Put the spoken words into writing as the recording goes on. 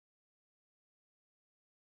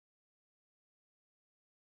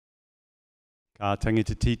Ka tangi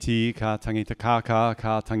te titi, ka tangi te kāka,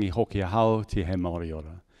 ka tangi hoki a hau, te he Māori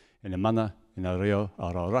ora. Ina mana, ina reo,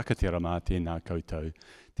 a rao rakatira mā tēnā koutou.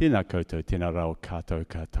 Tēnā koutou, tēnā rao kātou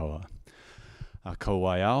katoa. Ko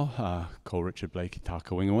wai au, ko Richard Blake i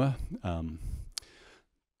tāka wingua.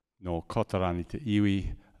 No kotarani te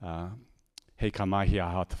iwi, hei ka mahi a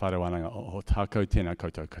hao te wharewananga o tākou, tēnā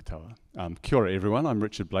koutou katoa. Kia ora everyone, I'm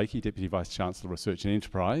Richard Blakey, Deputy Vice-Chancellor Research and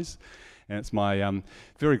Enterprise. And it's my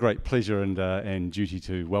very great pleasure and duty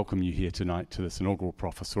to welcome you here tonight to this inaugural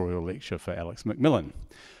professorial lecture for Alex McLellan.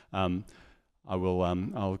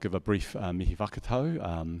 I'll give a brief mihi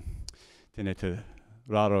whakatau. Tēnei te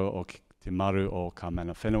raro o te maru o ka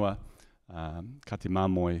mana whenua. Ka te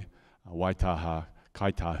māmoe waitaha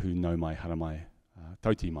kaitahu no mai hara mai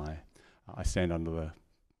tauti mai. I stand under the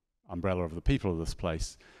umbrella of the people of this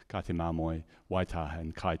place, ka te māmoe waitaha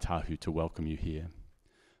and kaitahu, to welcome you here.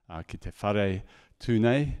 Ki te whare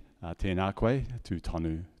tūnei, tēnā koe,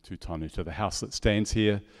 tūtonu, to the house that stands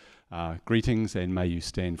here, greetings and may you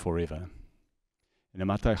stand forever. Ina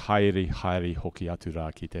mata haere hoki atu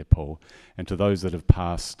rā ki te pō, and to those that have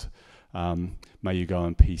passed, may you go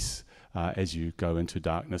in peace as you go into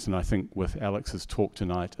darkness. And I think with Alex's talk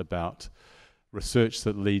tonight about research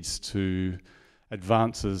that leads to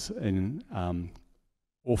advances in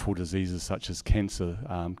awful diseases such as cancer,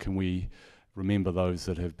 can we remember those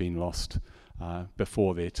that have been lost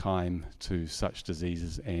before their time to such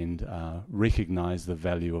diseases and recognise the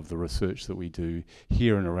value of the research that we do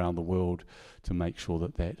here and around the world to make sure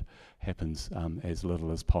that that happens as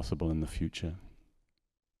little as possible in the future.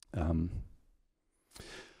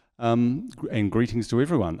 And greetings to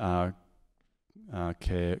everyone.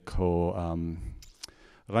 Ko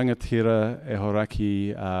rangatira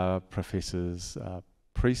ehoraki professors,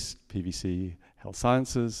 Priest, PVC Health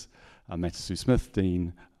Sciences, Matthew Smith,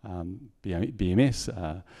 Dean, BMS,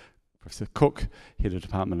 Professor Cook, Head of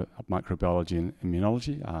Department of Microbiology and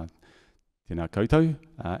Immunology, tēnā koutou,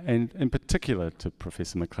 and in particular to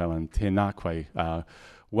Professor McLellan, tēnā koe,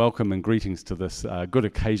 welcome and greetings to this good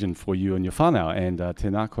occasion for you and your whānau, and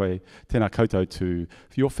tēnā koe, tēnā koutou to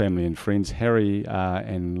your family and friends. Harry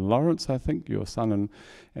and Lawrence, I think, your son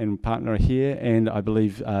and partner are here, and I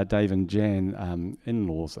believe Dave and Jan,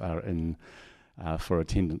 in-laws, are in for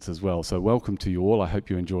attendance as well. So welcome to you all. I hope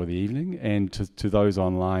you enjoy the evening. And to those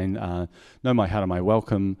online, no mai hara mai,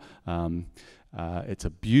 welcome. It's a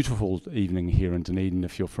beautiful evening here in Dunedin.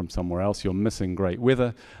 If you're from somewhere else, you're missing great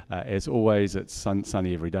weather. As always, it's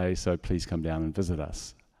sunny every day, so please come down and visit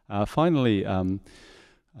us. Finally, ki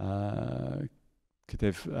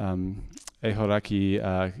te ehoraki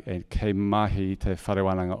kei mahi te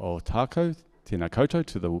wharewananga o tākou, tēnā koutou,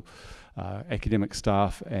 to the academic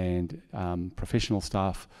staff and professional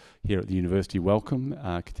staff here at the university. Welcome.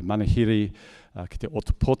 Ki te manahiri, ki te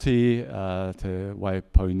otopoti, te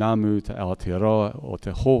waipounamu, te Aotearoa, o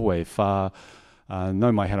te howe whā,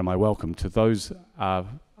 no mai hara mai, welcome. To those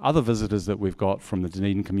other visitors that we've got from the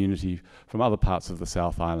Dunedin community, from other parts of the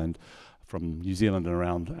South Island, from New Zealand and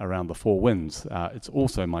around the Four Winds, it's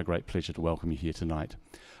also my great pleasure to welcome you here tonight.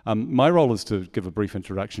 My role is to give a brief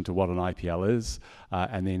introduction to what an IPL is,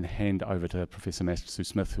 and then hand over to Professor Matthew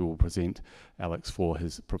Smith, who will present Alex for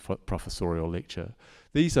his professorial lecture.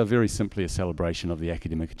 These are very simply a celebration of the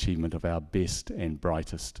academic achievement of our best and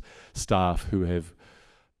brightest staff who have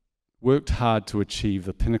worked hard to achieve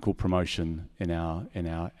the pinnacle promotion in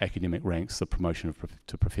our academic ranks, the promotion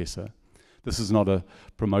to professor. This is not a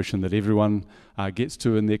promotion that everyone gets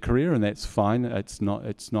to in their career, and that's fine. It's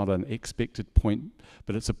not an expected point,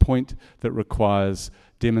 but it's a point that requires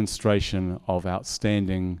demonstration of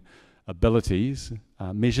outstanding abilities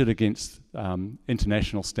measured against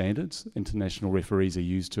international standards. International referees are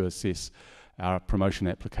used to assess our promotion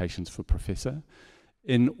applications for professor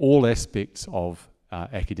in all aspects of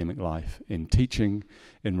academic life, in teaching,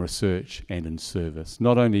 in research, and in service.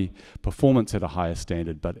 Not only performance at a higher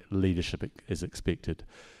standard, but leadership is expected.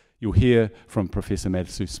 You'll hear from Professor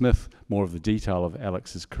Matthew Smith more of the detail of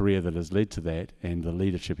Alex's career that has led to that and the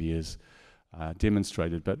leadership he has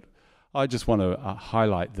demonstrated. But I just want to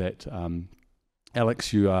highlight that,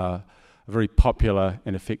 Alex, you are a very popular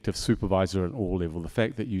and effective supervisor at all levels. The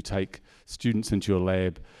fact that you take students into your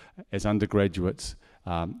lab as undergraduates,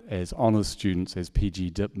 as honours students, as PG,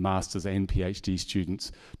 DIP, Masters and PhD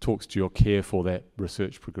students, talks to your care for that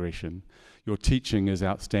research progression. Your teaching is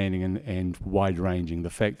outstanding and wide-ranging. The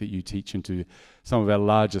fact that you teach into some of our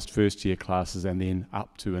largest first-year classes and then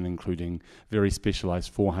up to and including very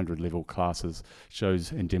specialised 400-level classes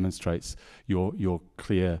shows and demonstrates your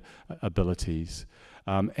clear abilities.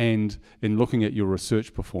 And in looking at your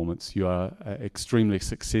research performance, you are extremely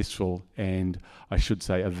successful and, I should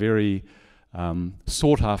say, a very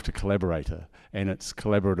sought after collaborator, and it's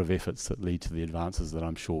collaborative efforts that lead to the advances that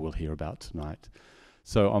I'm sure we'll hear about tonight.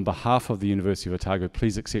 So on behalf of the University of Otago,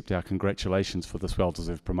 please accept our congratulations for this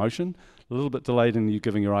well-deserved promotion. A little bit delayed in you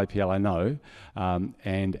giving your IPL, I know.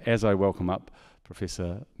 And as I welcome up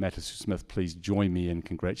Professor Matasu-Smith, please join me in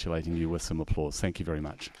congratulating you with some applause. Thank you very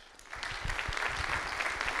much.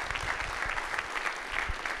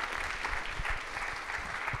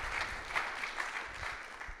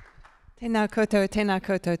 Tēnā koutou, tēnā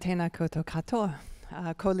koutou, tēnā koutou katoa.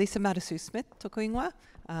 Ko Lisa Matasu-Smith toko ingoa.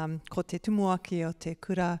 Ko te tumuaki o te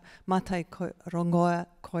kura matai rongoa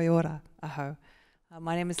koiora aho.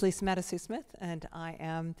 My name is Lisa Matasu-Smith, and I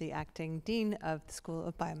am the acting Dean of the School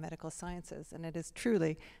of Biomedical Sciences. And it is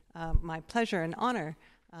truly my pleasure and honor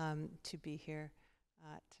to be here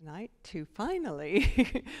tonight to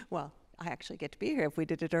finally, well, I actually get to be here. If we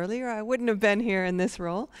did it earlier, I wouldn't have been here in this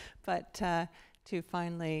role, but to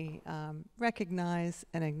finally recognize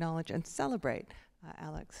and acknowledge and celebrate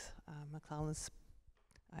Alex McLellan's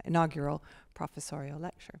inaugural professorial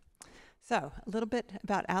lecture. So a little bit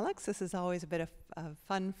about Alex. This is always a bit of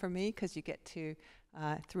fun for me because you get to,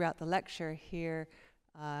 throughout the lecture, hear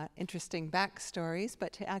interesting backstories,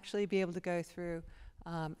 but to actually be able to go through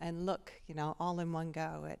and look, all in one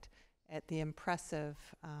go at the impressive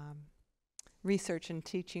research and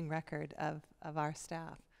teaching record of our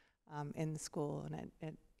staff in the school.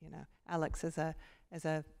 And Alex is a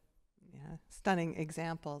stunning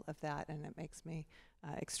example of that, and it makes me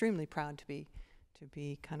extremely proud to be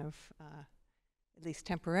kind of, at least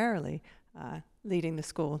temporarily, leading the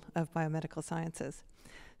School of Biomedical Sciences.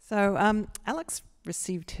 So Alex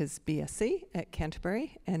received his BSc at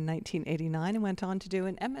Canterbury in 1989 and went on to do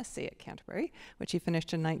an MSc at Canterbury, which he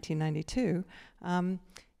finished in 1992,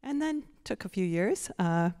 and then took a few years,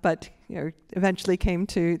 but eventually came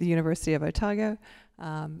to the University of Otago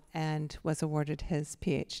and was awarded his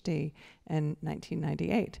PhD in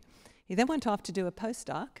 1998. He then went off to do a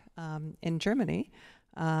postdoc in Germany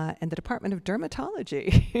in the Department of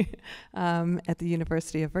Dermatology at the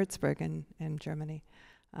University of Würzburg in Germany.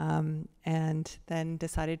 And then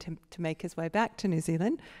decided to make his way back to New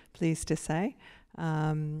Zealand, pleased to say,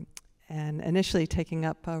 and initially taking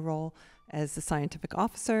up a role as the scientific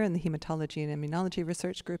officer in the Hematology and Immunology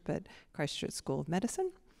Research Group at Christchurch School of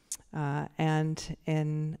Medicine. And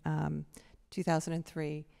in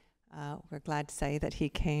 2003, we're glad to say that he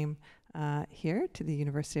came here to the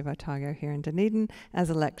University of Otago here in Dunedin as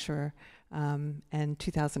a lecturer. And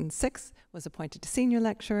 2006 was appointed to senior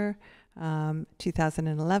lecturer,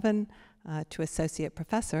 2011 to associate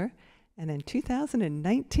professor, and in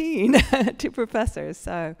 2019 to professor.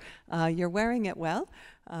 So you're wearing it well,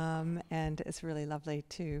 and it's really lovely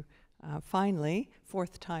to finally,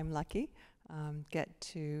 fourth time lucky, get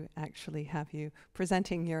to actually have you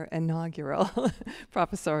presenting your inaugural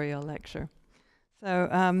professorial lecture.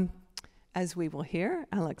 So as we will hear,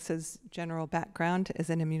 Alex's general background is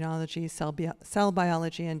in immunology, cell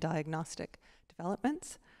biology, and diagnostic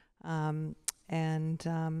developments.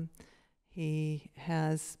 He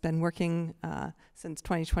has been working since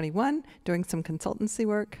 2021, doing some consultancy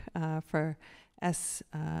work for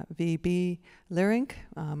SVB Leerink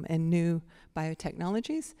in new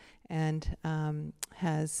biotechnologies, and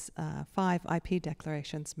has 5 IP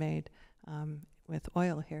declarations made with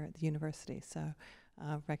oil here at the university. So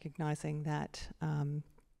recognizing that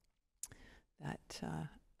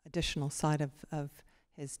additional side of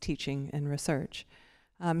his teaching and research.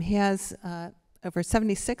 He has over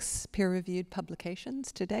 76 peer-reviewed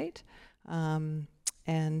publications to date, and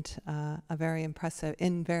very impressive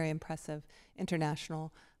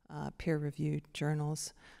international peer-reviewed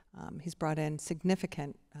journals. He's brought in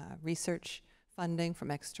significant research funding from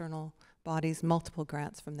external bodies, multiple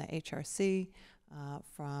grants from the HRC,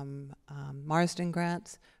 from Marsden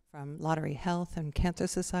grants, from Lottery Health and Cancer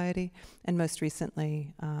Society, and most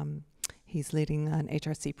recently he's leading an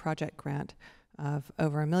HRC project grant of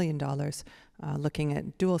over $1 million, looking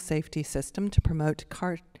at dual safety system to promote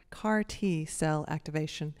CAR T cell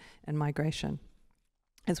activation and migration.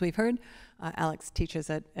 As we've heard, Alex teaches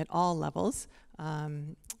at all levels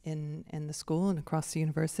in the school and across the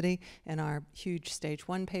university in our huge stage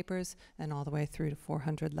 1 papers and all the way through to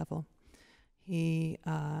 400 level. He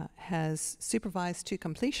has supervised to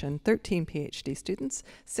completion 13 PhD students,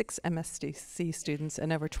 6 MSc students,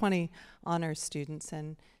 and over 20 honors students,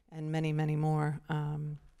 and many, many more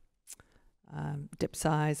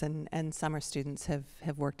DIPSIs and summer students have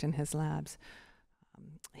worked in his labs.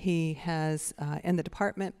 He has, in the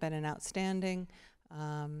department, been an outstanding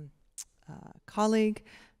colleague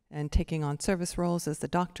and taking on service roles as the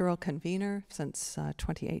doctoral convener since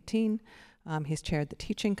 2018. He's chaired the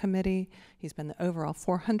teaching committee. He's been the overall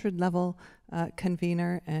 400 level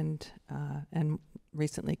convener and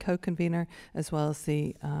recently co-convener, as well as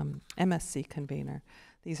the MSc convener.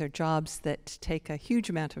 These are jobs that take a huge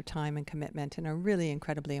amount of time and commitment and are really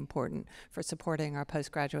incredibly important for supporting our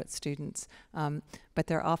postgraduate students. But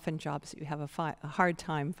they're often jobs that you have a hard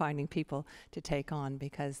time finding people to take on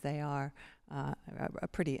because they are a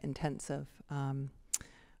pretty intensive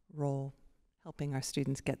role, helping our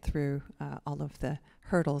students get through all of the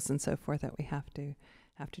hurdles and so forth that we have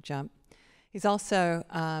to jump. He's also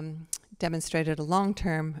demonstrated a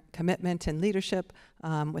long-term commitment and leadership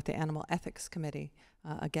with the Animal Ethics Committee.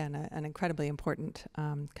 Again, an incredibly important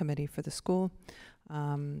committee for the school.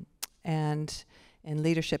 And in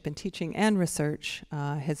leadership in teaching and research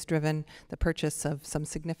has driven the purchase of some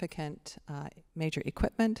significant major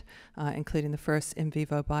equipment, including the first in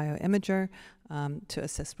vivo bioimager to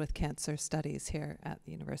assist with cancer studies here at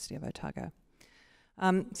the University of Otago.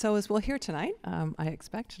 So as we'll hear tonight, I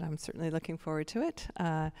expect, and I'm certainly looking forward to it,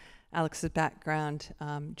 Alex's background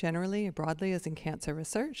generally, broadly, is in cancer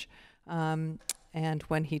research. And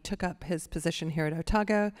when he took up his position here at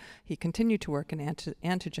Otago, he continued to work in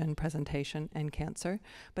antigen presentation and cancer,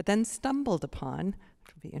 but then stumbled upon,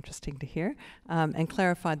 which will be interesting to hear, and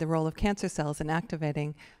clarified the role of cancer cells in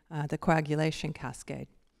activating the coagulation cascade.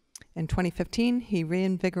 In 2015, he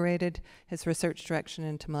reinvigorated his research direction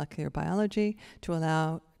into molecular biology to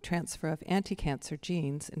allow transfer of anti-cancer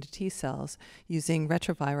genes into T cells using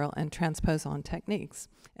retroviral and transposon techniques,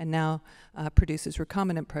 and now produces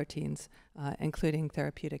recombinant proteins, including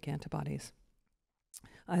therapeutic antibodies.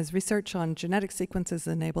 His research on genetic sequences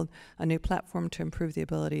enabled a new platform to improve the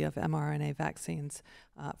ability of mRNA vaccines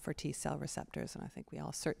for T cell receptors, and I think we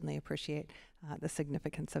all certainly appreciate the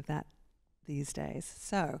significance of that these days.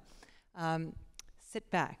 So, sit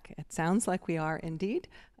back. It sounds like we are indeed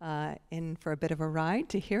in for a bit of a ride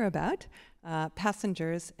to hear about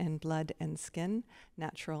passengers in blood and skin,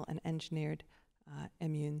 natural and engineered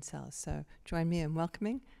immune cells. So join me in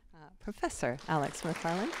welcoming Professor Alex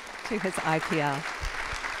McLellan to his IPL.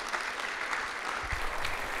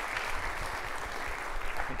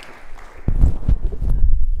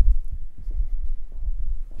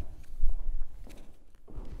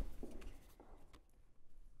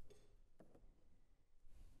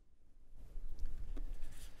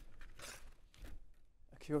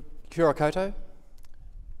 Kia ora koutou,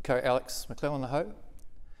 ko Alex McLellan aho,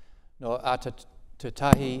 no ata te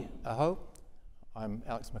tahi aho. I'm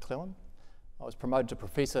Alex McLellan. I was promoted to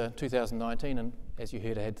Professor in 2019, and as you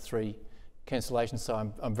heard, I had 3 cancellations, so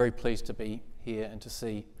I'm very pleased to be here and to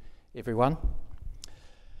see everyone.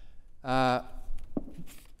 I'd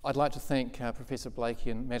like to thank Professor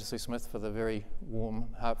Blakey and Matthew Smith for the very warm,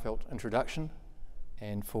 heartfelt introduction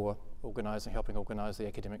and for helping organise the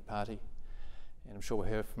academic party. And I'm sure we'll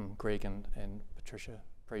hear from Greg and Patricia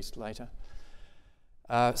Priest later.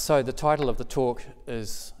 So the title of the talk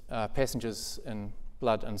is Passengers in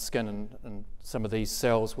Blood and Skin, and some of these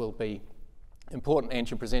cells will be important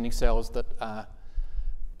antigen-presenting cells that are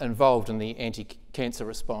involved in the anti-cancer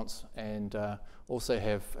response and also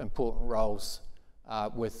have important roles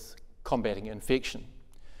with combating infection.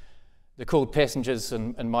 They're called passengers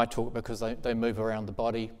in my talk because they move around the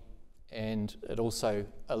body, and it also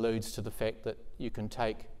alludes to the fact that you can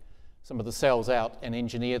take some of the cells out and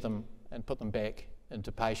engineer them and put them back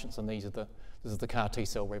into patients, and this is the CAR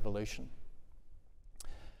T-cell revolution.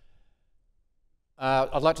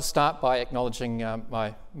 I'd like to start by acknowledging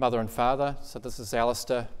my mother and father. So this is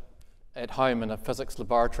Alistair at home in a physics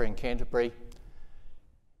laboratory in Canterbury.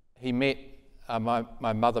 He met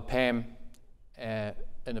my mother Pam in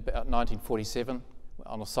about 1947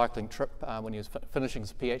 on a cycling trip when he was finishing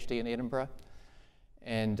his PhD in Edinburgh,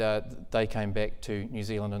 and they came back to New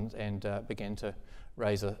Zealand and began to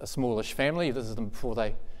raise a smallish family. This is them before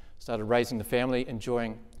they started raising the family,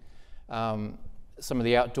 enjoying some of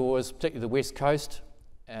the outdoors, particularly the West Coast.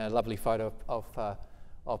 A lovely photo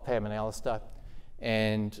of Pam and Alistair,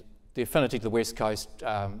 and the affinity to the West Coast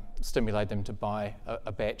stimulated them to buy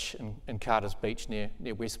a batch in Carter's Beach near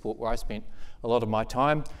Westport, where I spent a lot of my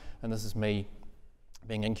time, and this is me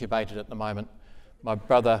being incubated at the moment. My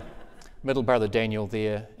middle brother Daniel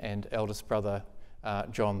there, and eldest brother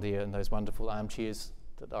John there in those wonderful armchairs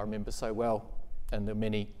that I remember so well, and the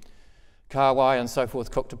many kawai and so forth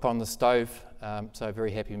cooked upon the stove. So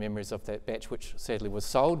very happy memories of that batch, which sadly was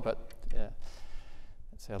sold, but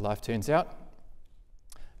that's how life turns out.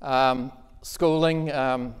 Schooling,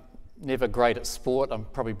 never great at sport. I'm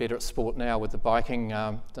probably better at sport now with the biking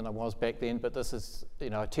than I was back then, but this is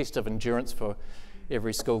a test of endurance for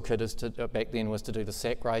every school kid back then was to do the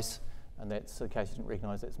sack race, and that's, in case you didn't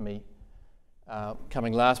recognise, that's me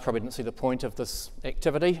coming last probably didn't see the point of this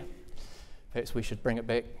activity. Perhaps we should bring it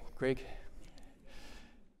back, Greg.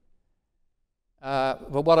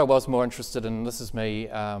 But what I was more interested in, this is me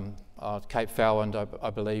Cape Fowland, I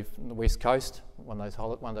believe, on the west coast, one of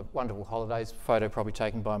the wonderful holidays, photo probably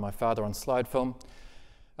taken by my father on slide film.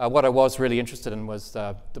 What I was really interested in was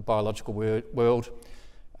the biological world.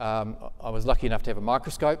 I was lucky enough to have a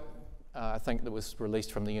microscope. I think that was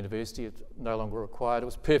released from the university, it's no longer required. It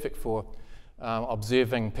was perfect for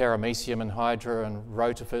observing paramecium and hydra and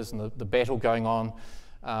rotifers and the battle going on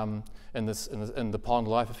in the pond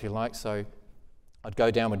life, if you like. So I'd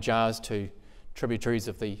go down with jars to tributaries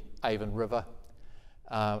of the Avon River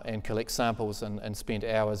and collect samples and spend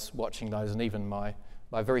hours watching those. And even my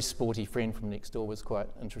very sporty friend from next door was quite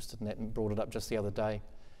interested in that and brought it up just the other day.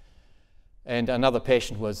 And another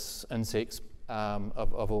passion was insects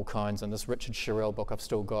of all kinds. And this Richard Sherrill book I've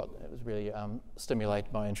still got, it was really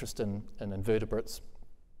stimulated my interest in invertebrates.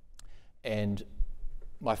 And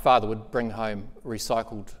my father would bring home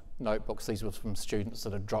recycled notebooks. These were from students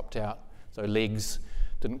that had dropped out. So legs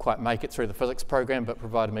didn't quite make it through the physics program, but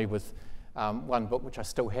provided me with one book which I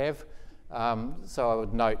still have. So I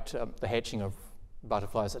would note the hatching of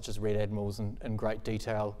butterflies such as red admirals in great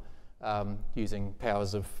detail, using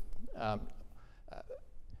powers of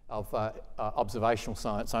observational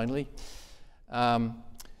science only. What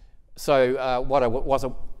I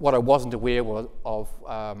wasn't aware of,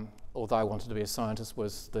 although I wanted to be a scientist,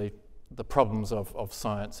 was the problems of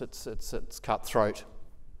science. It's cutthroat.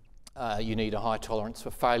 You need a high tolerance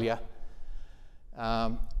for failure,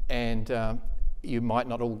 and you might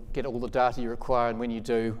not get all the data you require, and when you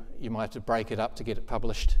do, you might have to break it up to get it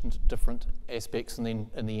published into different aspects, and then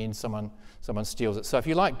in the end someone steals it. So if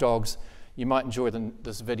you like dogs, you might enjoy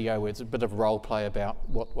this video where it's a bit of role play about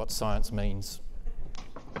what science means.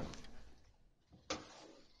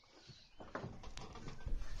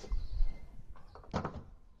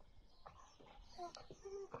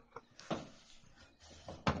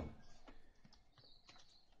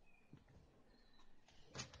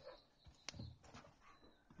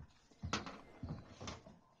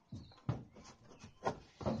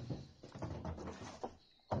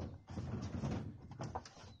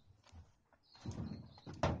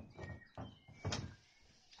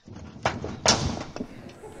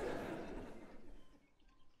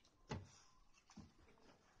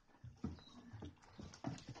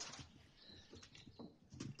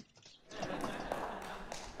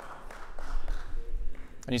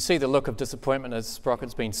 And you see the look of disappointment as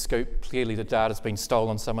sprocket's been scooped. Clearly the data's been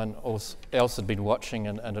stolen. Someone else had been watching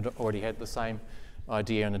and had already had the same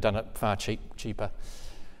idea and had done it far cheaper.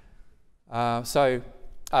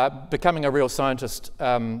 Becoming a real scientist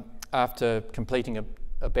after completing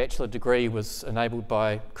a bachelor degree was enabled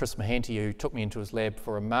by Chris Mahanty, who took me into his lab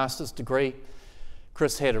for a master's degree.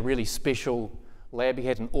 Chris had a really special lab. He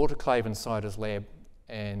had an autoclave inside his lab,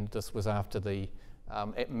 and this was after the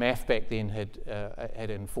MAF back then had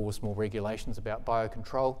enforced more regulations about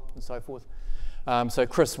biocontrol and so forth. So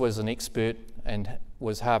Chris was an expert and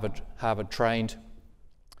was Harvard trained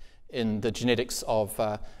in the genetics of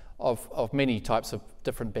many types of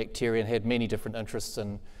different bacteria, and had many different interests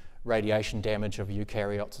in radiation damage of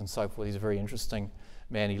eukaryotes and so forth. He's a very interesting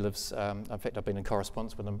man. He lives, in fact, I've been in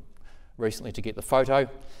correspondence with him recently to get the photo,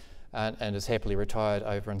 and is happily retired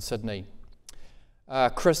over in Sydney.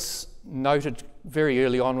 Chris noted very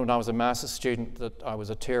early on when I was a master's student that I was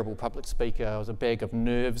a terrible public speaker. I was a bag of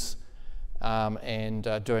nerves, and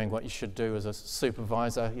doing what you should do as a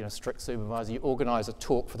supervisor, strict supervisor. You organise a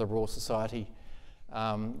talk for the Royal Society,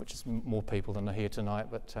 which is more people than are here tonight,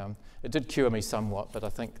 but it did cure me somewhat, but I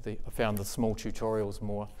think I found the small tutorials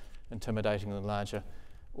more intimidating than larger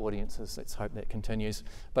audiences. Let's hope that continues.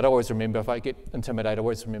 But I always remember, if I get intimidated, I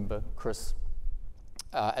always remember Chris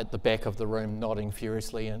at the back of the room nodding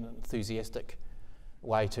furiously in an enthusiastic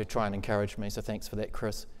way to try and encourage me, so thanks for that,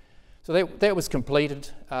 Chris. So that was completed.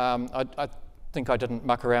 I think I didn't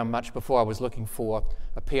muck around much before. I was looking for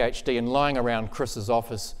a PhD, and lying around Chris's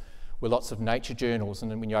office were lots of nature journals,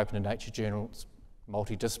 and then when you open a nature journal, it's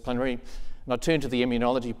multidisciplinary. And I turned to the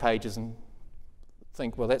immunology pages and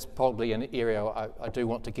think, well, that's probably an area I do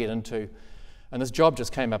want to get into. And this job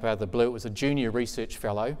just came up out of the blue. It was a junior research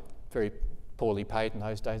fellow, very poorly paid in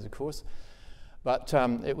those days, of course. But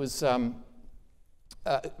it was a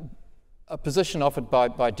position offered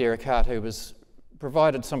by Derek Hart, who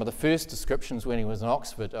provided some of the first descriptions when he was in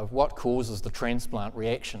Oxford of what causes the transplant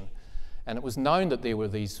reaction. And it was known that there were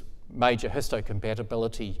these major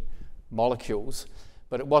histocompatibility molecules,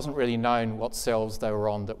 but it wasn't really known what cells they were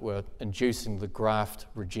on that were inducing the graft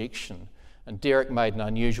rejection. And Derek made an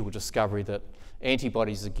unusual discovery that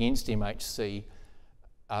antibodies against MHC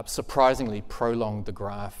surprisingly prolonged the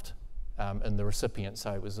graft in the recipient.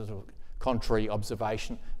 So it was a sort of contrary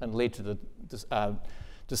observation and led to the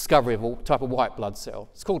discovery of a type of white blood cell.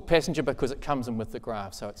 It's called passenger because it comes in with the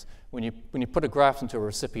graft. So it's when you put a graft into a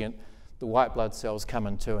recipient, the white blood cells come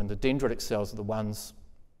in too, and the dendritic cells are the ones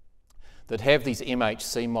that have these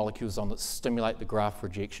MHC molecules on that stimulate the graft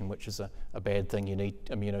rejection, which is a bad thing. You need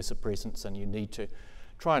immunosuppressants, and you need to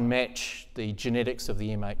try and match the genetics of the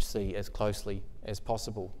MHC as closely as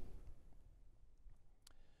possible.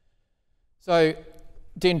 So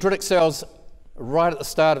dendritic cells are right at the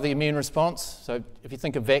start of the immune response. So if you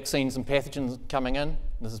think of vaccines and pathogens coming in,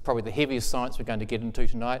 this is probably the heaviest science we're going to get into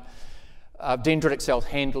tonight, dendritic cells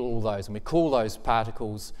handle all those, and we call those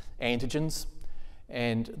particles antigens.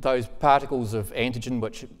 And those particles of antigen,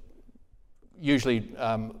 which usually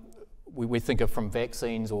we think of from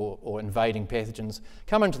vaccines or invading pathogens,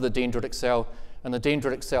 come into the dendritic cell, and the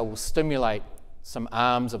dendritic cell will stimulate some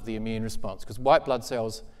arms of the immune response, because white blood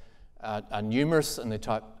cells are numerous in their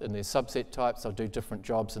subset types. They'll do different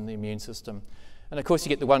jobs in the immune system. And of course you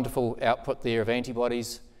get the wonderful output there of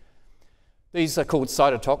antibodies. These are called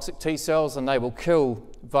cytotoxic T cells, and they will kill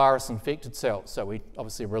virus-infected cells. So we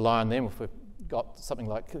obviously rely on them if we've got something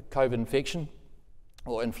like COVID infection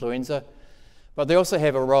or influenza. But they also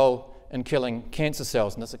have a role in killing cancer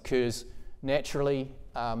cells, and this occurs naturally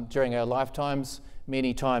during our lifetimes,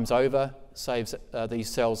 many times over. These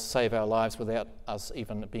cells save our lives without us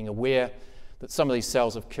even being aware that some of these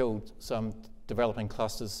cells have killed some developing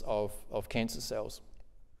clusters of cancer cells.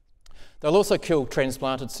 They'll also kill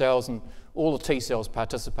transplanted cells, and all the T cells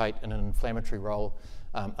participate in an inflammatory role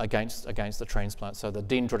against the transplant. So the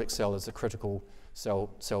dendritic cell is a critical cell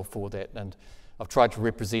for that. And I've tried to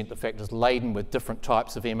represent the fact it's laden with different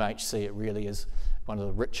types of MHC. It really is one of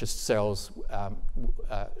the richest cells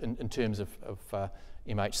in terms of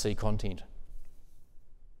MHC content.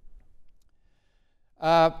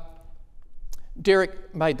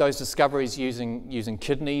 Derek made those discoveries using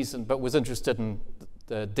kidneys, but was interested in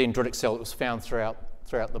the dendritic cell that was found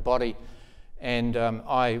throughout the body. And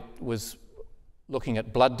I was looking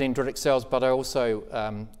at blood dendritic cells, but I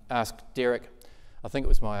also asked Derek, I think it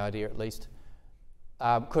was my idea at least,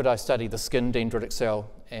 could I study the skin dendritic cell?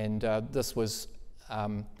 And this was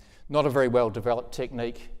not a very well developed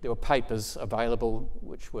technique. There were papers available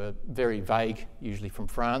which were very vague, usually from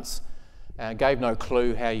France, gave no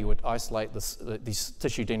clue how you would isolate these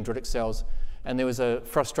tissue dendritic cells. And there was a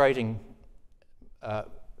frustrating,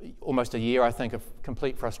 almost a year I think, of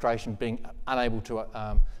complete frustration being unable to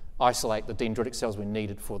isolate the dendritic cells we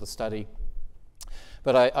needed for the study.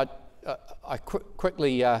 But I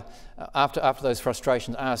quickly, after those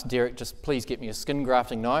frustrations, asked Derek, just please get me a skin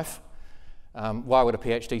grafting knife. Why would a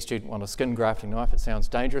PhD student want a skin grafting knife? It sounds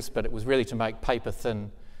dangerous, but it was really to make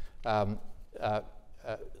paper-thin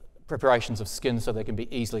preparations of skin so they can be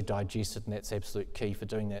easily digested, and that's absolute key for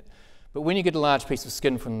doing that. But when you get a large piece of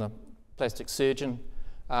skin from the plastic surgeon,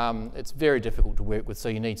 it's very difficult to work with, so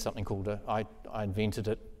you need something called I invented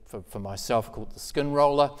it for myself, called the skin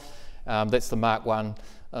roller. That's the Mark I.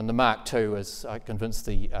 And the Mark II is, I convinced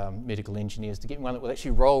the medical engineers to get me one that will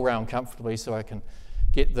actually roll around comfortably so I can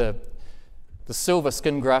get the silver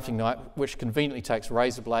skin grafting knife, which conveniently takes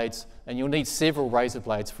razor blades, and you'll need several razor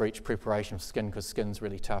blades for each preparation of skin because skin's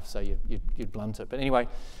really tough, so you'd blunt it. But anyway,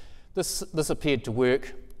 this appeared to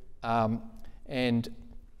work, and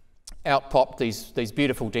out popped these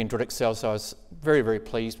beautiful dendritic cells. So I was very, very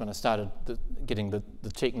pleased when I started getting the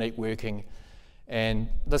technique working. And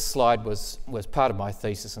this slide was part of my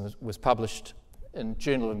thesis, and it was published in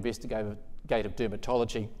Journal of Investigative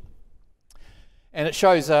Dermatology. And it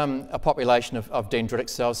shows a population of dendritic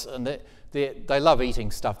cells, and they love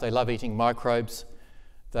eating stuff. They love eating microbes.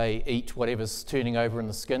 They eat whatever's turning over in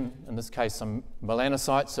the skin. In this case, some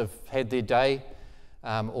melanocytes have had their day,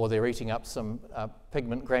 or they're eating up some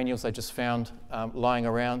pigment granules they just found lying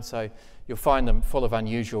around. So you'll find them full of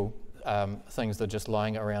unusual things that are just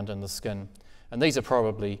lying around in the skin. And these are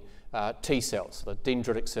probably T cells. The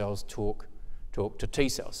dendritic cells talk to T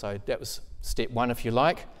cells. So that was step one, if you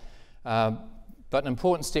like. But an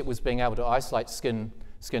important step was being able to isolate skin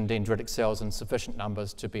dendritic cells in sufficient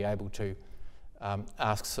numbers to be able to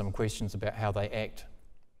ask some questions about how they act.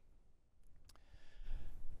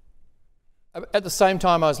 At the same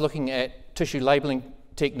time, I was looking at tissue labeling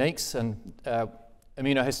techniques, and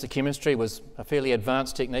immunohistochemistry was a fairly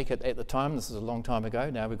advanced technique at the time. This is a long time ago.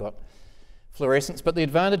 Now we've got fluorescence. But the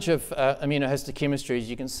advantage of immunohistochemistry is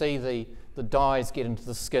you can see the dyes get into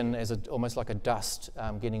the skin as almost like a dust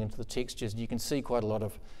getting into the textures. You can see quite a lot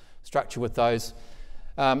of structure with those.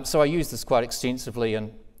 So I used this quite extensively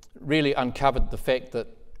and really uncovered the fact that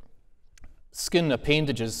skin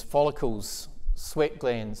appendages, follicles, sweat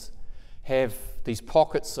glands have these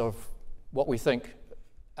pockets of what we think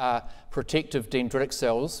are protective dendritic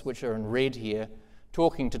cells, which are in red here,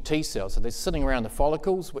 talking to T cells. So they're sitting around the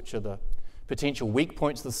follicles, which are the potential weak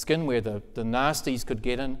points of the skin where the nasties could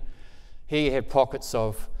get in. Here you have pockets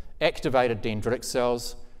of activated dendritic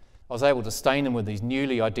cells. I was able to stain them with these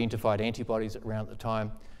newly identified antibodies around the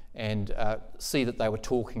time and see that they were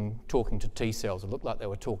talking to T cells. It looked like they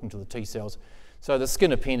were talking to the T cells. So the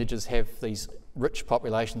skin appendages have these rich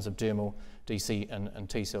populations of dermal DC and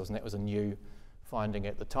T cells, and that was a new finding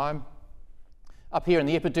at the time. Up here in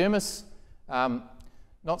the epidermis,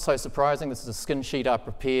 not so surprising, this is a skin sheet I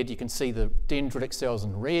prepared. You can see the dendritic cells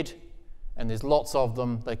in red, and there's lots of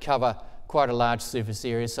them. They cover quite a large surface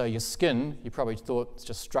area, so your skin, you probably thought it's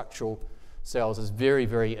just structural cells, is very,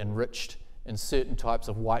 very enriched in certain types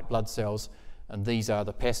of white blood cells, and these are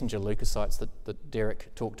the passenger leukocytes that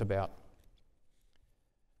Derek talked about.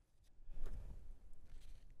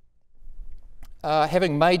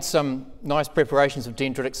 Having made some nice preparations of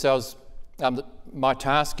dendritic cells, my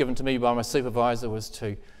task given to me by my supervisor was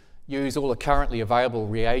to use all the currently available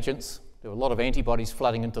reagents. There were a lot of antibodies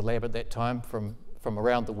flooding into the lab at that time from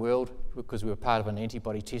around the world because we were part of an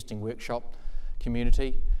antibody testing workshop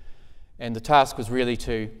community. And the task was really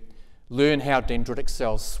to learn how dendritic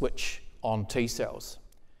cells switch on T cells.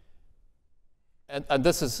 And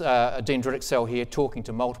this is a dendritic cell here talking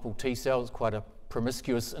to multiple T cells, quite a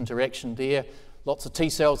promiscuous interaction there. Lots of T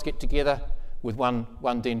cells get together with one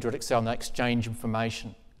dendritic cell and they exchange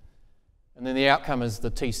information. And then the outcome is the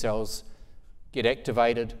T cells get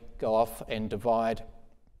activated, go off and divide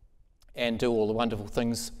and do all the wonderful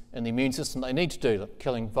things in the immune system they need to do, like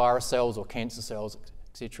killing virus cells or cancer cells,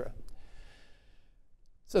 etc.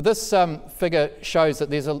 So this figure shows that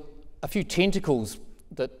there's a few tentacles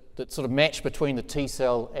that sort of match between the T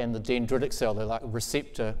cell and the dendritic cell. They're like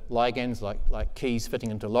receptor ligands, like keys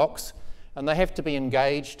fitting into locks, and they have to be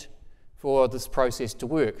engaged for this process to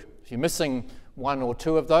work. If you're missing one or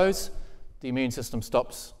two of those, the immune system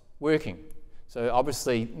stops working. So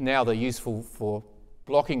obviously now they're useful for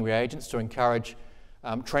blocking reagents to encourage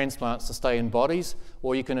transplants to stay in bodies,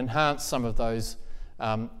 or you can enhance some of those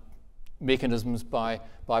mechanisms by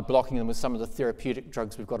blocking them with some of the therapeutic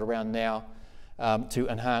drugs we've got around now to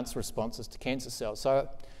enhance responses to cancer cells. So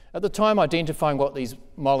at the time, identifying what these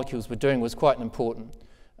molecules were doing was quite an important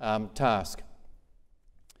task.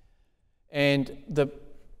 And the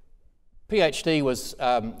PhD was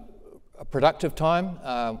a productive time.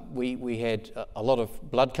 We had a lot of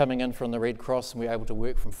blood coming in from the Red Cross, and we were able to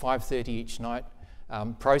work from 5:30 each night,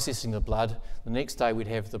 processing the blood. The next day we'd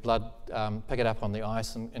have the blood, pick it up on the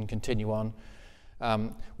ice and continue on.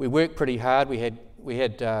 We worked pretty hard. We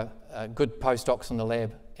had good postdocs in the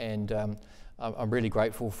lab, and I'm really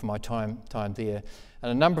grateful for my time there.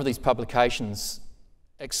 And a number of these publications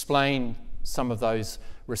explain some of those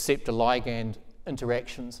receptor-ligand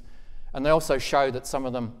interactions, and they also show that some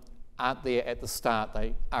of them aren't there at the start.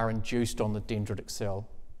 They are induced on the dendritic cell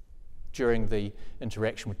during the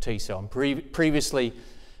interaction with T cell. And previously,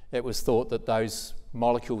 it was thought that those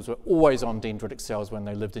molecules were always on dendritic cells when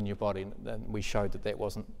they lived in your body, and we showed that that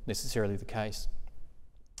wasn't necessarily the case.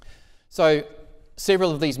 So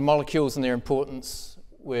several of these molecules and their importance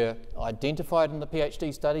were identified in the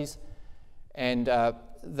PhD studies, and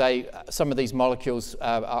some of these molecules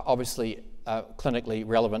are obviously clinically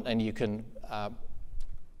relevant, and you can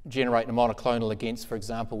generate a monoclonal against, for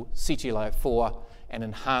example, CTLA-4 and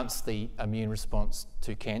enhance the immune response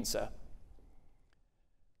to cancer.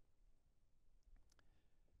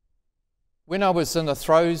 When I was in the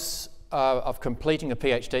throes of completing a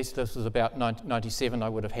PhD, so this was about 97, I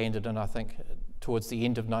would have handed in, I think, towards the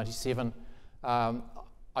end of 97,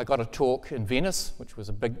 I got a talk in Venice, which was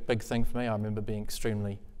a big thing for me. I remember being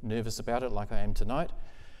extremely nervous about it, like I am tonight.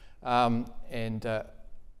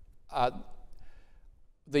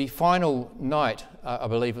 The final night, I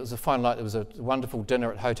believe it was the final night, there was a wonderful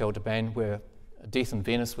dinner at Hotel de Ban where Death in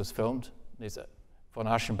Venice was filmed. There's a von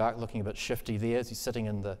Aschenbach looking a bit shifty there as he's sitting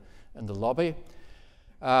in the lobby.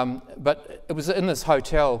 But it was in this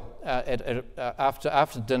hotel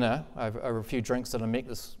after dinner, over a few drinks, that I met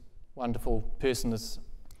this wonderful person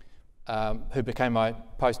who became my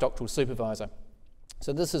postdoctoral supervisor.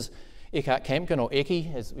 So this is Eckhard Kampken, or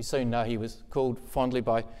Eki, as we soon know he was called fondly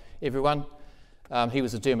by everyone. He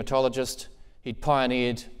was a dermatologist. He'd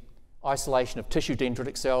pioneered isolation of tissue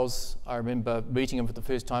dendritic cells. I remember meeting him for the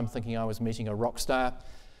first time thinking I was meeting a rock star.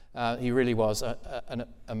 He really was an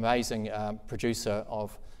amazing producer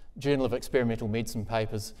of Journal of Experimental Medicine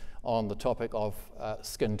papers on the topic of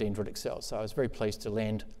skin dendritic cells. So I was very pleased to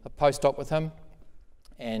land a postdoc with him,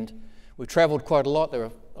 and we travelled quite a lot. There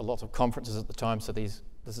were a lot of conferences at the time, so this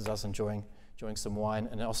is us enjoying some wine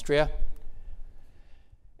in Austria.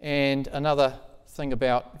 And another thing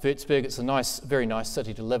about Würzburg, it's a very nice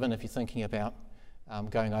city to live in if you're thinking about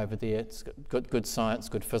going over there. It's got good science,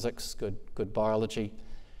 good physics, good biology.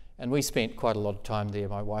 And we spent quite a lot of time there.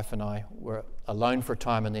 My wife and I were alone for a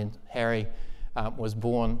time, and then Harry was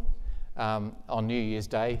born on New Year's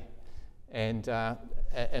Day, and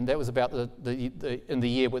that was about in the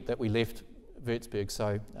year that we left Würzburg.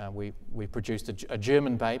 So we produced a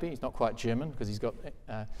German baby. He's not quite German because he's got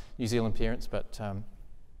New Zealand parents, but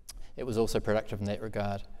it was also productive in that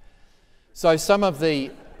regard. So some of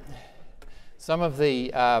the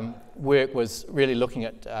work was really looking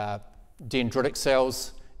at dendritic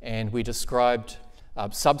cells, and we described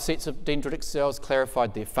subsets of dendritic cells,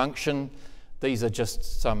 clarified their function. These are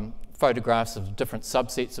just some photographs of different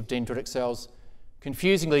subsets of dendritic cells.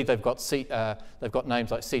 Confusingly, they've got names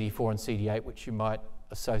like CD4 and CD8, which you might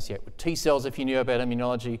associate with T cells if you knew about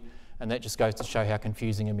immunology, and that just goes to show how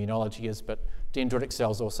confusing immunology is. But dendritic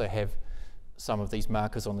cells also have some of these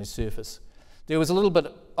markers on their surface. There was a little bit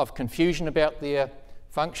of confusion about their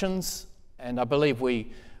functions, and I believe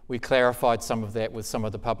we clarified some of that with some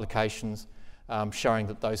of the publications, showing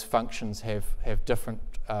that those functions have different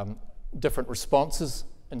responses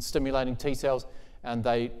in stimulating T cells, and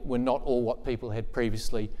they were not all what people had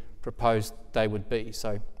previously proposed they would be.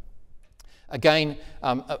 So again,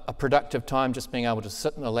 a productive time, just being able to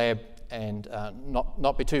sit in the lab and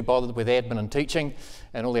not be too bothered with admin and teaching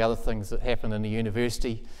and all the other things that happen in the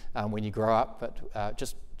university when you grow up, but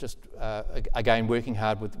just again working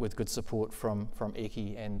hard with good support from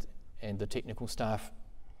Eki and the technical staff.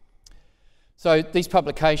 So these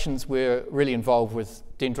publications were really involved with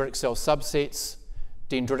dendritic cell subsets,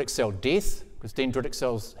 dendritic cell death, because dendritic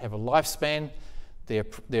cells have a lifespan.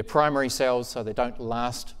 They're primary cells, so they don't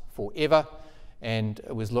last forever, and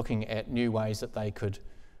it was looking at new ways that they could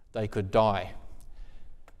die.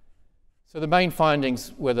 So the main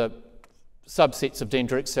findings were that subsets of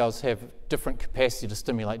dendritic cells have different capacity to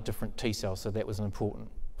stimulate different T cells, so that was an important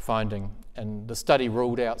finding. And the study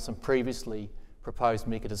ruled out some previously proposed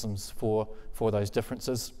mechanisms for those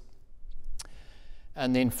differences.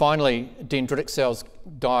 And then finally, dendritic cells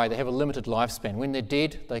die. They have a limited lifespan. When they're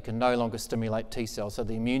dead, they can no longer stimulate T cells, so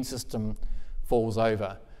the immune system falls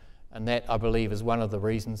over. And that, I believe, is one of the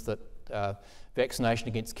reasons that vaccination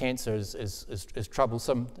against cancer is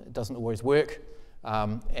troublesome. It doesn't always work.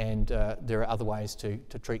 And there are other ways to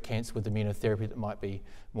treat cancer with immunotherapy that might be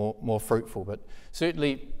more fruitful. But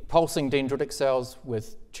certainly pulsing dendritic cells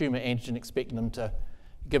with tumour antigen, expecting them to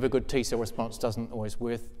give a good T cell response, doesn't always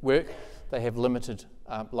work. They have limited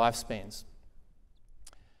lifespans.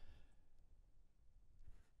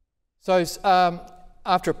 So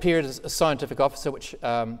after a period as a scientific officer, which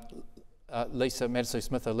Lisa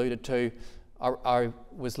Madasu-Smith alluded to, I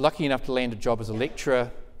was lucky enough to land a job as a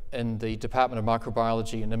lecturer in the Department of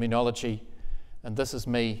Microbiology and Immunology, and this is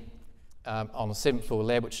me on the 7th floor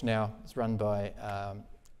lab, which now is run by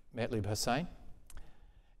Matlub Hussain.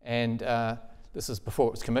 And this is before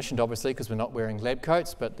it was commissioned, obviously, because we're not wearing lab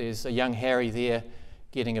coats, but there's a young Harry there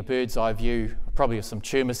getting a bird's eye view, probably of some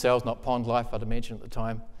tumour cells, not pond life, I'd imagine at the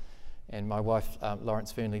time, and my wife,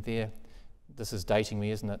 Lawrence Fernley, there. This is dating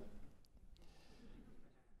me, isn't it?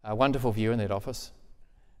 A wonderful view in that office.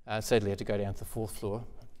 Sadly, I had to go down to the 4th floor.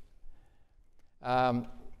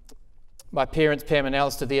 My parents, Pam and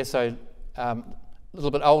Alistair, there, so a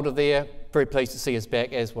little bit older there, very pleased to see us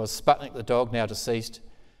back, as was Sputnik the dog, now deceased.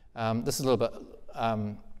 This is a little bit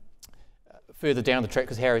further down the track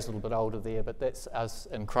because Harry's a little bit older there, but that's us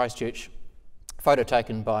in Christchurch. Photo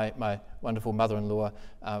taken by my wonderful mother-in-law,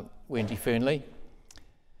 Wendy Fernley.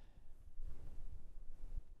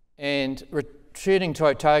 And returning to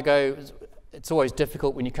Otago, it's always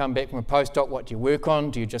difficult when you come back from a postdoc. What do you work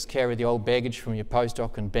on? Do you just carry the old baggage from your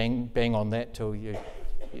postdoc and bang on that till you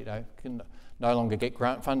can no longer get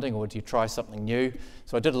grant funding, or do you try something new?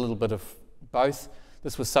 So I did a little bit of both.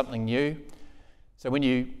 This was something new. So when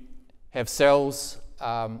you have cells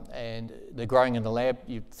and they're growing in the lab,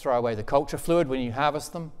 you throw away the culture fluid when you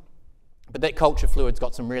harvest them. But that culture fluid's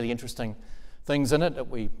got some really interesting things in it that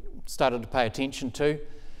we started to pay attention to.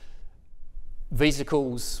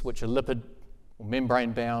 Vesicles, which are lipid or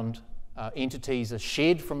membrane-bound entities, are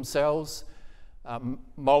shed from cells.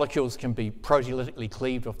 Molecules can be proteolytically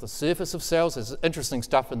cleaved off the surface of cells. There's interesting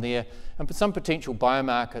stuff in there, and some potential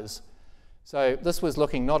biomarkers. So this was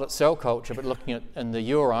looking not at cell culture, but looking at in the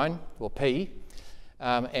urine, or pee,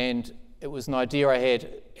 and it was an idea I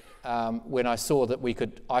had when I saw that we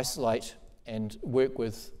could isolate and work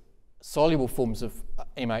with soluble forms of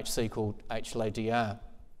MHC called HLA-DR.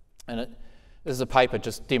 And this is a paper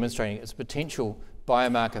just demonstrating its potential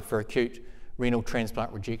biomarker for acute renal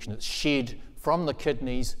transplant rejection. It's shed from the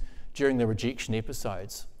kidneys during the rejection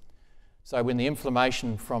episodes. So when the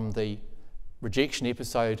inflammation from the rejection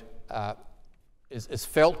episode is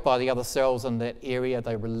felt by the other cells in that area,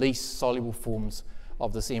 they release soluble forms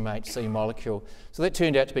of this MHC molecule. So that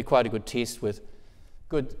turned out to be quite a good test with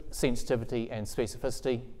good sensitivity and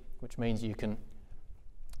specificity, which means you can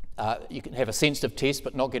have a sensitive test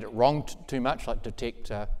but not get it wrong too much, like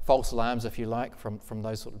detect false alarms, if you like, from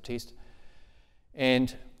those sort of tests.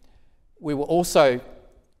 And we were also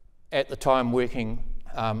at the time working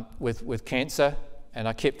with cancer, and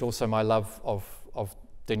I kept also my love of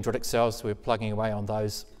dendritic cells, so we were plugging away on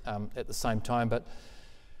those at the same time. But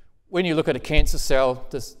when you look at a cancer cell,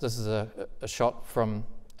 this is a shot from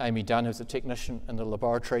Amy Dunn, who's a technician in the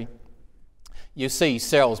laboratory. You see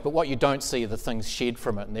cells, but what you don't see are the things shed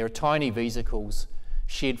from it. And there are tiny vesicles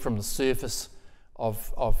shed from the surface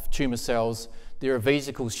of tumour cells. There are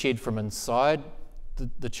vesicles shed from inside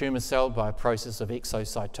the tumour cell by a process of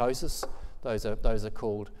exocytosis. Those are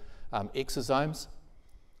called exosomes.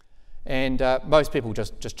 And most people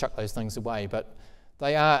just chuck those things away, but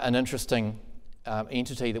they are an interesting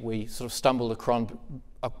entity that we sort of stumbled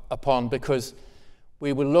upon because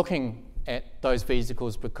we were looking at those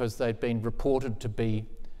vesicles because they'd been reported to be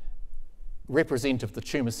representative of the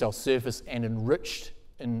tumour cell surface and enriched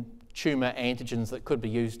in tumour antigens that could be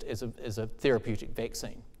used as a therapeutic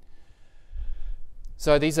vaccine.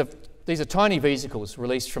 So these are tiny vesicles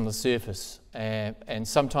released from the surface and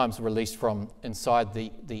sometimes released from inside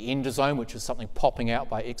the endosome, which is something popping out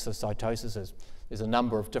by exocytosis. There's a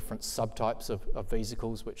number of different subtypes of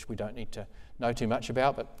vesicles which we don't need to know too much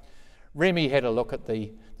about, but Remy had a look at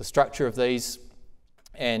the structure of these,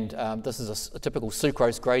 and this is a typical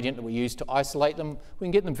sucrose gradient that we use to isolate them. We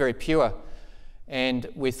can get them very pure, and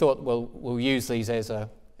we thought, well, we'll use these as a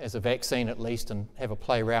vaccine at least and have a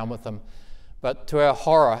play around with them. But to our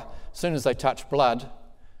horror, as soon as they touched blood,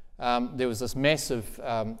 there was this massive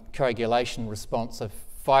coagulation response of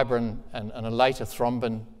fibrin, and a later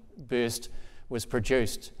thrombin burst was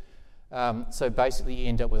produced. So basically you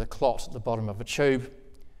end up with a clot at the bottom of a tube.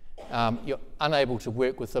 You're unable to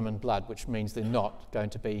work with them in blood, which means they're not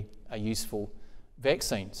going to be a useful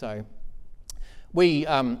vaccine. So we're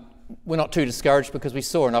not too discouraged because we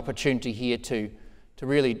saw an opportunity here to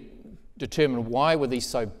really determine why were these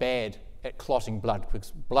so bad at clotting blood,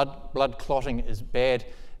 because blood clotting is bad.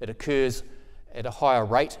 It occurs at a higher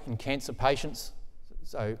rate in cancer patients.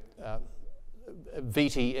 So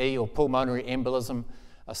VTE or pulmonary embolism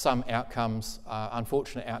are some outcomes,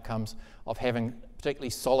 unfortunate outcomes of having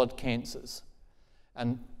particularly solid cancers.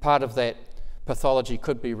 And part of that pathology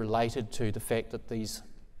could be related to the fact that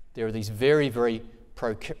there are these very, very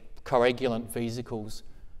procoagulant vesicles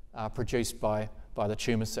produced by the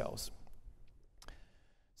tumour cells.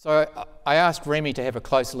 So I asked Remy to have a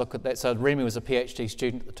closer look at that. So Remy was a PhD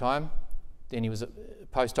student at the time. Then he was a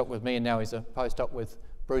postdoc with me, and now he's a postdoc with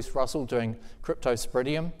Bruce Russell doing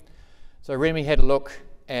cryptosporidium. So Remy had a look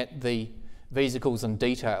at the vesicles in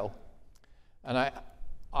detail. And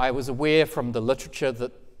I was aware from the literature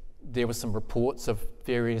that there were some reports of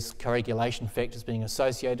various coagulation factors being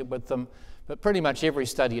associated with them, but pretty much every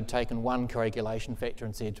study had taken one coagulation factor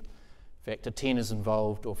and said factor 10 is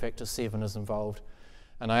involved or factor 7 is involved.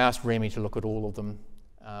 And I asked Remy to look at all of them.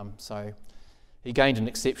 So he gained an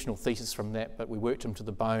exceptional thesis from that, but we worked him to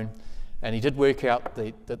the bone. And he did work out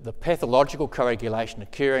the pathological coagulation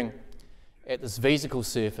occurring at this vesicle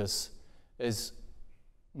surface is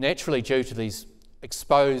naturally due to these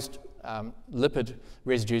exposed lipid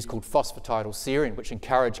residues called phosphatidylserine, which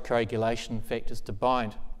encourage coagulation factors to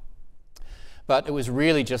bind. But it was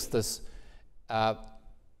really just this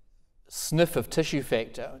sniff of tissue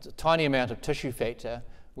factor. It's a tiny amount of tissue factor,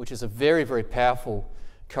 which is a very, very powerful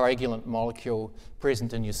coagulant molecule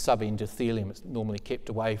present in your subendothelium. It's normally kept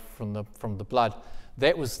away from the blood.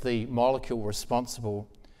 That was the molecule responsible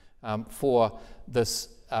for this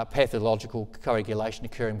pathological coagulation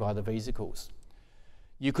occurring by the vesicles.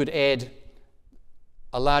 You could add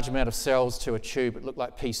a large amount of cells to a tube. It looked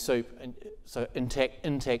like pea soup, and so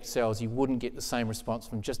intact cells, you wouldn't get the same response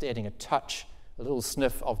from just adding a touch, a little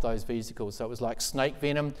sniff of those vesicles. So it was like snake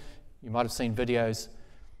venom. You might have seen videos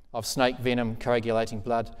of snake venom coagulating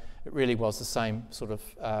blood. It really was the same sort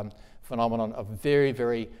of phenomenon of very,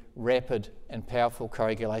 very rapid and powerful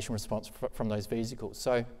coagulation response from those vesicles.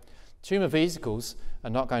 So tumour vesicles are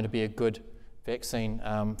not going to be a good vaccine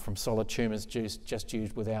from solid tumours just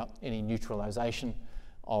used without any neutralisation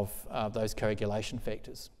of those coagulation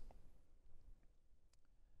factors.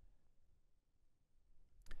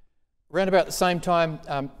 Around about the same time,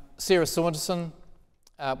 Sarah Saunderson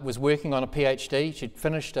was working on a PhD. She'd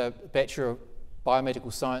finished a Bachelor of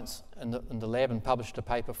Biomedical Science in the lab and published a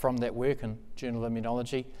paper from that work in Journal of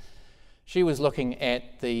Immunology. She was looking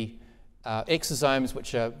at the exosomes,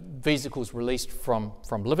 which are vesicles released from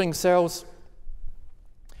living cells,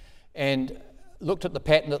 and looked at the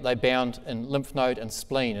pattern that they bound in lymph node and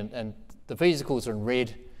spleen, and the vesicles are in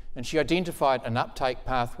red, and she identified an uptake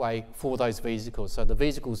pathway for those vesicles. So the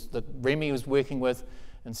vesicles that Remy was working with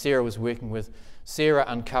and Sarah was working with, Sarah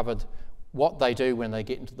uncovered what they do when they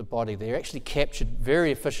get into the body. They're actually captured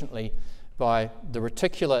very efficiently by the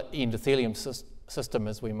reticular endothelium system,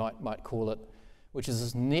 as we might call it, which is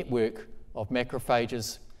this network of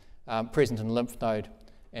macrophages present in lymph node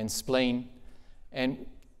and spleen. And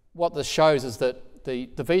what this shows is that the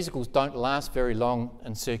vesicles don't last very long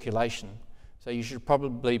in circulation. So you should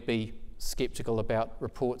probably be sceptical about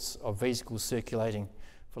reports of vesicles circulating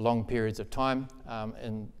for long periods of time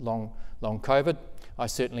in long COVID. I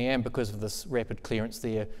certainly am, because of this rapid clearance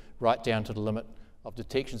there, right down to the limit of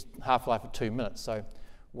detection, half-life of 2 minutes. So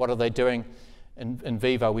what are they doing in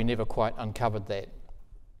vivo? We never quite uncovered that.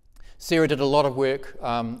 Sarah did a lot of work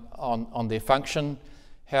on their function,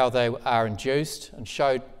 how they are induced, and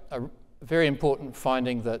showed a very important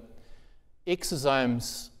finding that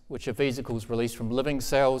exosomes, which are vesicles released from living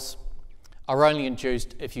cells, are only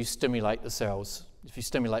induced if you stimulate the cells, if you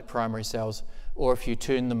stimulate primary cells, or if you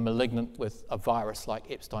turn them malignant with a virus like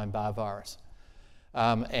Epstein-Barr virus.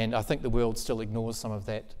 And I think the world still ignores some of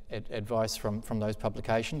that advice from those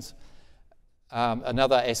publications.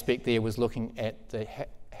 Another aspect there was looking at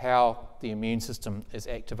how the immune system is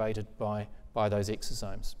activated by those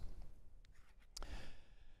exosomes.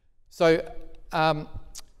 So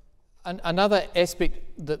another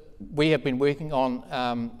aspect that we have been working on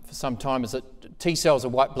for some time is that T cells are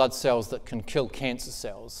white blood cells that can kill cancer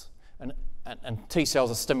cells. And T cells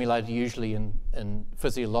are stimulated usually in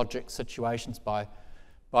physiologic situations by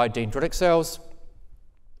dendritic cells.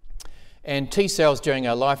 And T cells during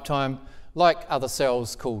our lifetime, like other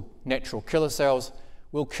cells called natural killer cells,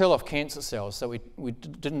 will kill off cancer cells. So we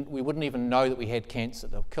wouldn't even know that we had cancer.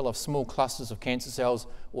 They'll kill off small clusters of cancer cells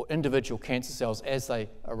or individual cancer cells as they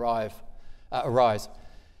arise.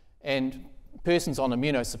 And persons on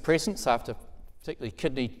immunosuppressants, after particularly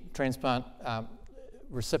kidney transplant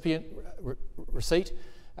receipt,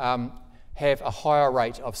 have a higher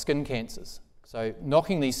rate of skin cancers. So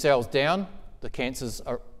knocking these cells down, the cancers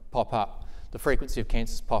pop up. The frequency of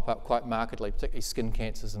cancers pop up quite markedly, particularly skin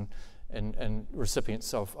cancers and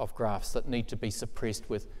recipients of grafts that need to be suppressed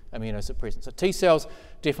with immunosuppressants. So T cells,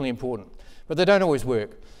 definitely important, but they don't always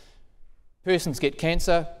work. Persons get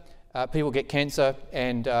cancer, people get cancer,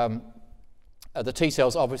 and the T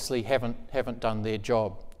cells obviously haven't done their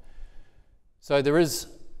job. So there is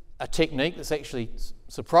a technique that's actually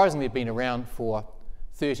surprisingly been around for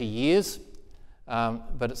 30 years,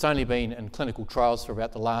 but it's only been in clinical trials for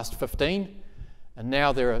about the last 15, and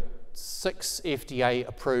now there are 6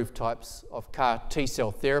 FDA-approved types of CAR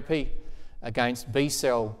T-cell therapy against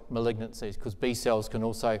B-cell malignancies, because B cells can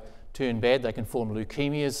also turn bad. They can form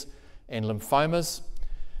leukemias and lymphomas.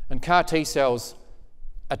 And CAR T-cells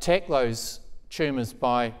attack those tumours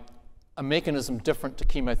by a mechanism different to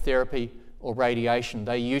chemotherapy or radiation.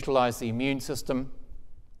 They utilise the immune system,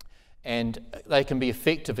 and they can be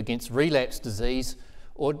effective against relapse disease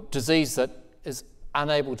or disease that is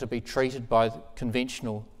unable to be treated by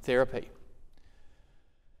conventional therapy.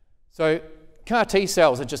 So CAR T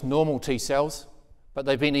cells are just normal T cells, but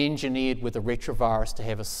they've been engineered with a retrovirus to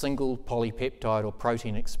have a single polypeptide or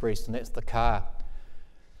protein expressed, and that's the CAR.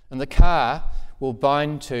 And the CAR will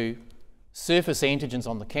bind to surface antigens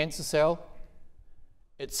on the cancer cell.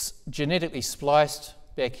 It's genetically spliced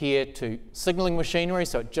back here to signalling machinery,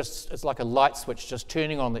 so it's like a light switch just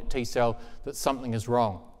turning on that T cell that something is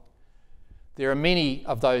wrong. There are many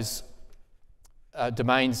of those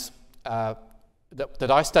domains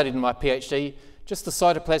that I studied in my PhD. Just the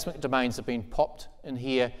cytoplasmic domains have been popped in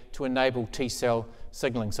here to enable T cell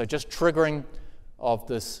signaling. So just triggering of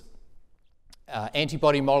this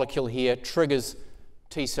antibody molecule here triggers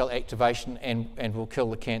T cell activation and will kill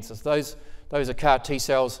the cancers. Those are CAR T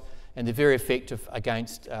cells, and they're very effective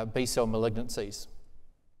against B cell malignancies.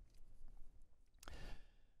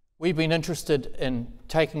 We've been interested in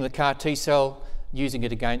taking the CAR T cell, using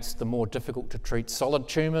it against the more difficult to treat solid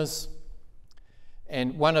tumours.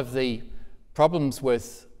 And one of the problems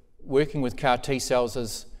with working with CAR T cells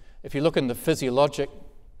is, if you look in the physiologic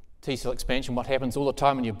T cell expansion, what happens all the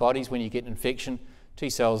time in your bodies when you get infection, T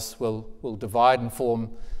cells will divide and form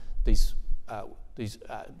these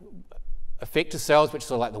effector cells, which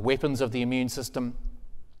are like the weapons of the immune system.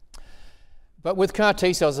 But with CAR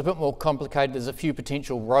T cells, it's a bit more complicated. There's a few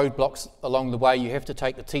potential roadblocks along the way. You have to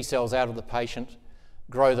take the T cells out of the patient,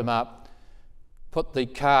 grow them up, put the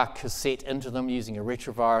CAR cassette into them using a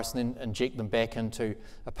retrovirus, and then inject them back into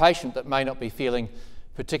a patient that may not be feeling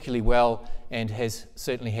particularly well and has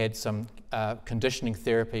certainly had some conditioning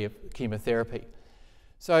therapy, chemotherapy.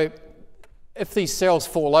 So if these cells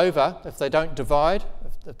fall over, if they don't divide,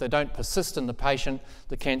 if they don't persist in the patient,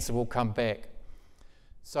 the cancer will come back.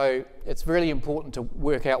 So it's really important to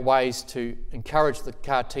work out ways to encourage the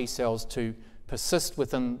CAR T cells to persist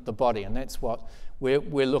within the body, and that's what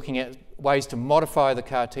we're looking at, ways to modify the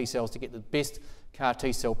CAR T cells to get the best CAR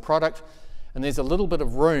T cell product. And there's a little bit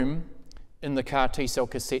of room in the CAR T cell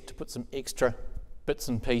cassette to put some extra bits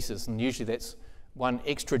and pieces, and usually that's one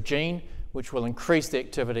extra gene which will increase the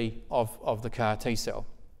activity of the CAR T cell.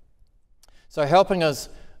 So helping us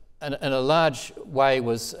in a large way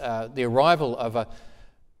was the arrival of a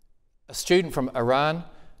student from Iran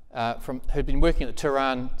who'd been working at the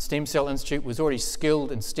Tehran Stem Cell Institute, was already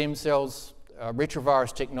skilled in stem cells,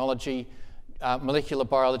 retrovirus technology, molecular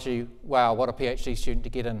biology. Wow, what a PhD student to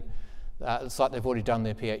get in. It's like they've already done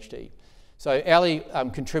their PhD. So Ali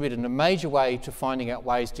contributed in a major way to finding out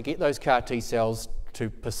ways to get those CAR T cells to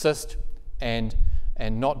persist and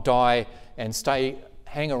not die and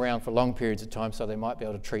hang around for long periods of time so they might be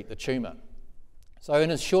able to treat the tumour. So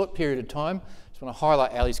in a short period of time, I just want to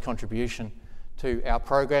highlight Ali's contribution to our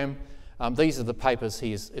program. These are the papers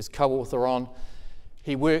he is co-author on.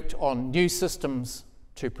 He worked on new systems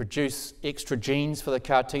to produce extra genes for the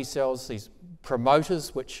CAR T cells, these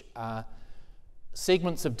promoters, which are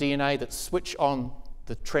segments of DNA that switch on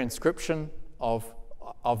the transcription of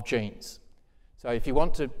genes. So if you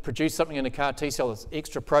want to produce something in a CAR T cell that's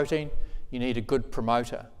extra protein, you need a good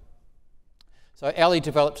promoter. So Ali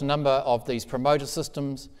developed a number of these promoter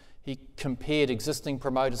systems. He compared existing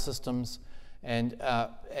promoter systems and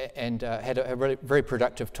had a really, very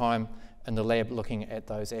productive time in the lab looking at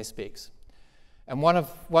those aspects. And one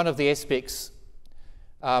of the aspects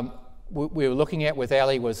we were looking at with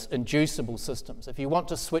Ali was inducible systems. If you want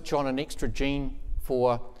to switch on an extra gene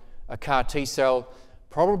for a CAR T cell,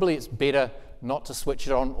 probably it's better not to switch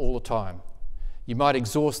it on all the time. You might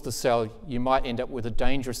exhaust the cell. You might end up with a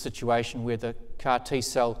dangerous situation where the CAR T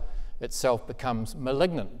cell itself becomes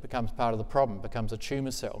malignant, becomes part of the problem, becomes a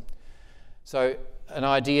tumour cell. So an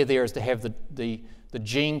idea there is to have the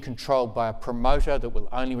gene controlled by a promoter that will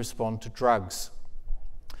only respond to drugs,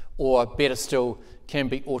 or better still, can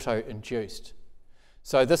be auto-induced.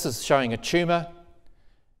 So this is showing a tumour,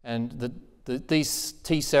 and these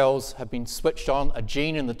T cells have been switched on, a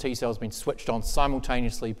gene in the T cell has been switched on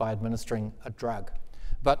simultaneously by administering a drug.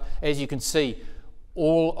 But as you can see,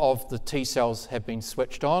 all of the T cells have been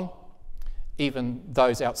switched on, even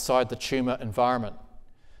those outside the tumour environment.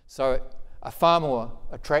 So a far more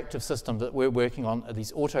attractive system that we're working on are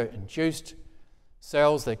these auto-induced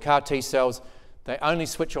cells, they're CAR T cells. They only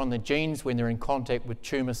switch on the genes when they're in contact with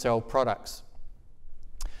tumour cell products.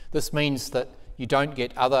 This means that you don't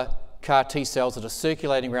get other CAR T cells that are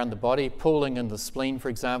circulating around the body, pooling in the spleen, for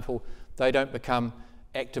example. They don't become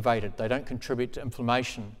activated. They don't contribute to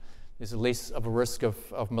inflammation. There's less of a risk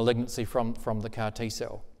of malignancy from the CAR T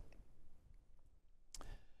cell.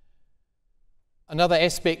 Another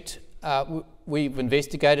aspect we've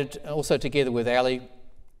investigated, also together with Ali,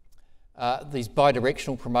 these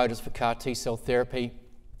bidirectional promoters for CAR T cell therapy.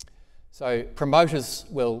 So promoters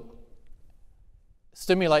will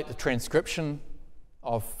stimulate the transcription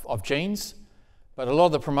of genes, but a lot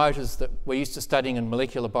of the promoters that we're used to studying in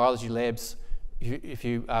molecular biology labs, if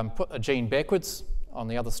you put a gene backwards on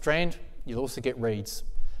the other strand, you'll also get reads.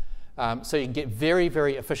 So you can get very,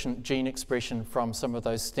 very efficient gene expression from some of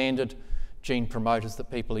those standard gene promoters that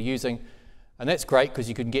people are using, and that's great because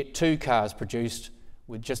you can get 2 CARs produced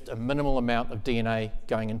with just a minimal amount of DNA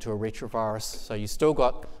going into a retrovirus, so you still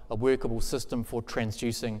got a workable system for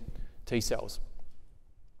transducing T cells.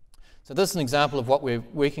 So this is an example of what we're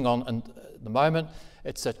working on at the moment.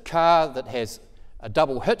 It's a CAR that has a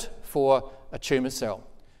double hit for a tumour cell.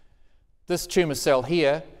 This tumour cell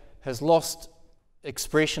here has lost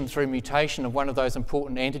expression through mutation of one of those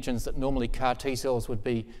important antigens that normally CAR T cells would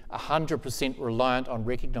be 100% reliant on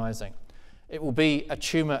recognising. It will be a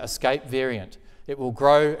tumour escape variant. It will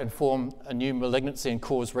grow and form a new malignancy and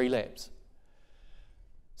cause relapse.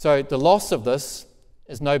 So the loss of this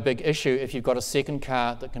is no big issue if you've got a second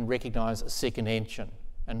CAR that can recognise a second antigen.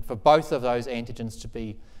 And for both of those antigens to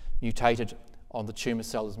be mutated on the tumour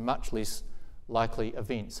cell is much less likely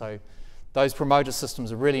event. So Those promoter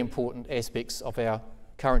systems are really important aspects of our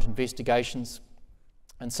current investigations,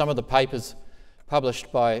 and some of the papers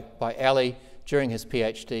published by Ali during his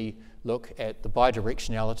PhD look at the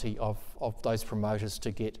bidirectionality of those promoters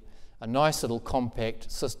to get a nice little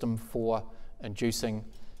compact system for inducing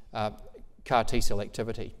CAR T-cell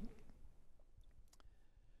activity.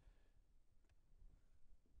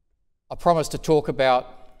 I promised to talk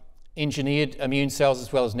about engineered immune cells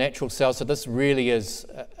as well as natural cells, so this really is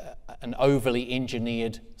an overly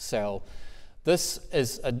engineered cell. This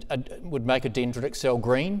would make a dendritic cell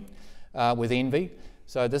green with envy,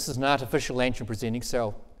 so this is an artificial antigen-presenting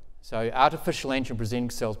cell. So artificial antigen-presenting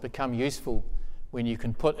cells become useful when you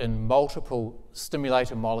can put in multiple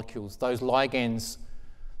stimulator molecules. Those ligands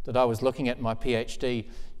that I was looking at in my PhD,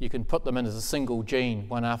 you can put them in as a single gene,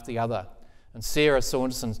 one after the other. And Sarah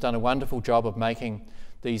Saunderson's done a wonderful job of making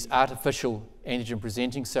these artificial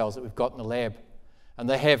antigen-presenting cells that we've got in the lab. And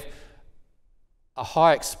they have a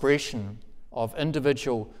high expression of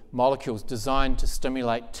individual molecules designed to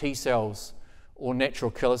stimulate T cells or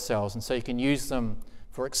natural killer cells. And so you can use them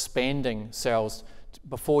for expanding cells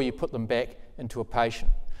before you put them back into a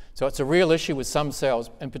patient. So it's a real issue with some cells,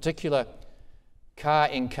 in particular CAR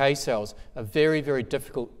NK cells are very, very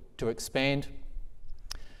difficult to expand.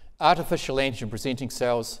 Artificial antigen-presenting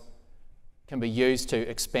cells can be used to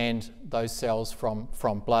expand those cells from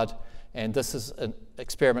blood, and this is an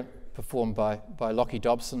experiment performed by Lockie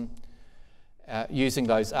Dobson. Using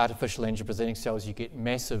those artificial antigen-presenting cells, you get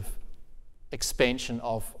massive expansion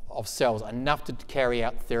of cells, enough to carry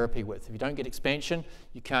out therapy with. If you don't get expansion,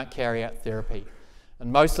 you can't carry out therapy.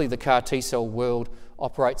 And mostly the CAR T-cell world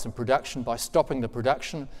operates in production by stopping the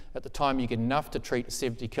production at the time you get enough to treat a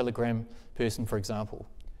 70 kilogram person, for example.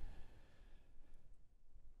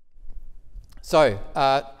 So,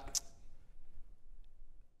 I'd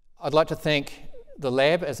like to thank the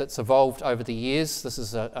lab as it's evolved over the years. This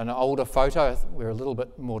is an older photo. We're a little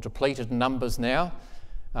bit more depleted in numbers now.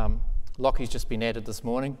 Lockie's just been added this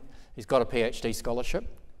morning. He's got a PhD scholarship.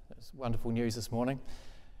 That's wonderful news this morning.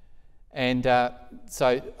 And so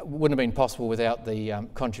it wouldn't have been possible without the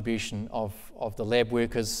contribution of the lab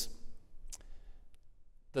workers.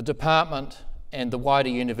 The department and the wider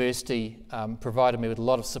university provided me with a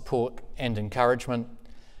lot of support and encouragement.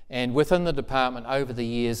 And within the department over the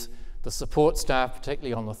years, the support staff,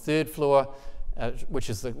 particularly on the 3rd floor, which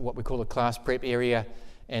is what we call the class prep area,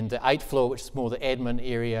 and the 8th floor, which is more the admin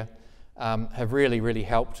area, have really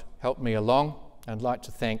helped me along. I'd like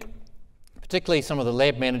to thank particularly some of the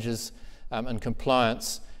lab managers in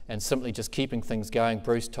compliance and simply just keeping things going,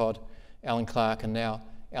 Bruce Todd, Alan Clark, and now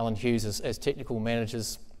Alan Hughes as technical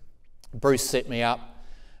managers. Bruce set me up,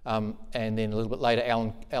 and then a little bit later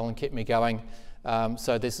Alan kept me going.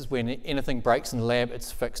 So this is when anything breaks in the lab,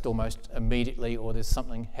 it's fixed almost immediately, or there's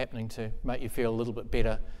something happening to make you feel a little bit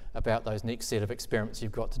better about those next set of experiments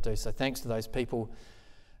you've got to do. So thanks to those people,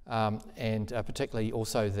 and particularly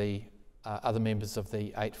also the other members of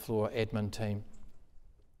the 8th floor admin team.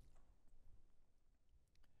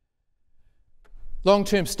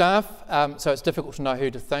 Long-term staff, so it's difficult to know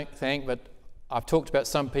who to thank, but I've talked about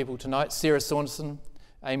some people tonight: Sarah Saunderson,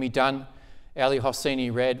 Amy Dunn, Ali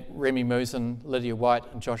Hosseini Rad, Remy Musin, Lydia White,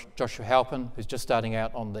 and Joshua Halpin, who's just starting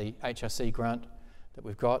out on the HRC grant that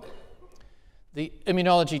we've got. The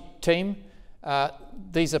immunology team,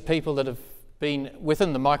 these are people that have been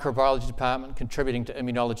within the microbiology department contributing to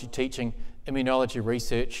immunology teaching, immunology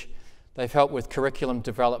research. They've helped with curriculum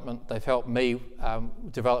development, they've helped me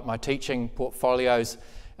develop my teaching portfolios,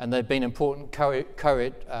 and they've been important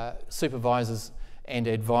supervisors and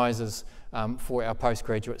advisors for our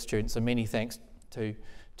postgraduate students. So many thanks to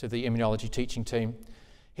the immunology teaching team.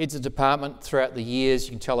 Heads of department throughout the years,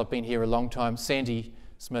 you can tell I've been here a long time. Sandy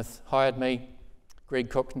Smith hired me. Greg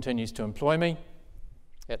Cook continues to employ me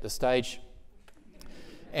at this stage.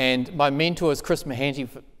 And my mentor is Chris Mahanty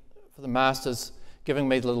for the Masters, giving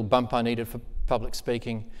me the little bump I needed for public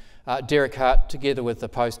speaking. Derek Hart, together with the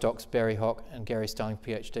postdocs Barry Hock and Gary Starling,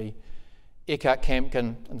 PhD. Eckhart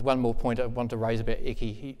Kampkin, and one more point I want to raise about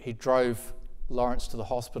Eki, he drove Lawrence to the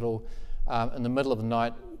hospital in the middle of the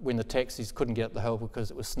night when the taxis couldn't get up the hill because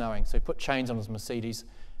it was snowing. So he put chains on his Mercedes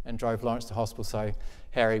and drove Lawrence to hospital so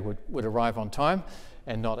Harry would arrive on time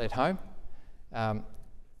and not at home.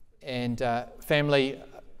 Family,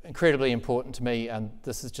 incredibly important to me, and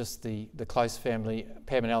this is just the close family.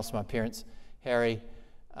 Pam and Alice, my parents, Harry,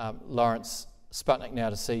 Lawrence, Sputnik now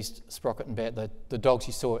deceased, Sprocket and Bat, the dogs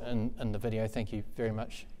you saw in the video. Thank you very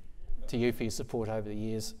much to you for your support over the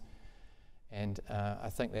years. And I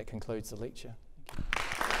think that concludes the lecture.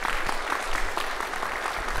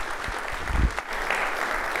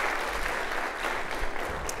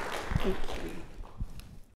 Thank you.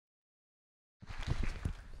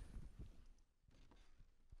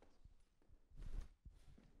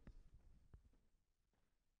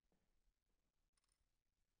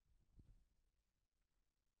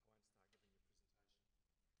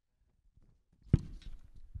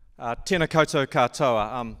 Tēnā koutou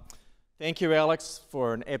katoa. Thank you, Alex,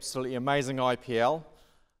 for an absolutely amazing IPL.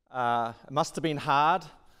 It must have been hard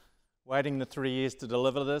waiting the 3 years to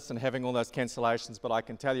deliver this and having all those cancellations, but I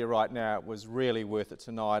can tell you right now it was really worth it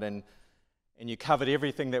tonight, and you covered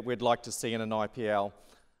everything that we'd like to see in an IPL.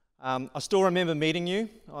 I still remember meeting you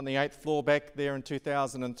on the 8th floor back there in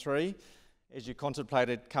 2003 as you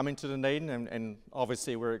contemplated coming to Dunedin, and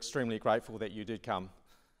obviously we're extremely grateful that you did come.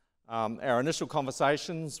 Our initial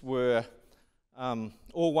conversations were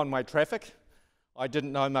all one-way traffic. I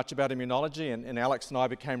didn't know much about immunology, and Alex and I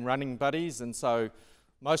became running buddies, and so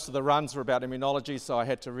most of the runs were about immunology, so I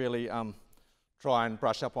had to really try and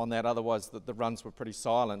brush up on that, otherwise the runs were pretty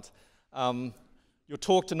silent. Your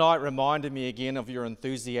talk tonight reminded me again of your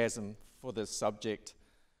enthusiasm for this subject.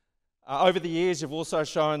 Over the years, you've also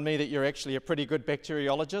shown me that you're actually a pretty good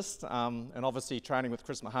bacteriologist, and obviously training with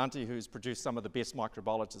Chris Mahanti, who's produced some of the best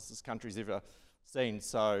microbiologists this country's ever seen.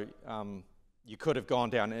 So you could have gone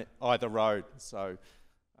down either road. So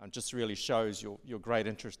just really shows your great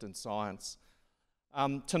interest in science.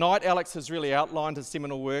 Tonight, Alex has really outlined his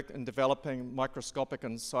seminal work in developing microscopic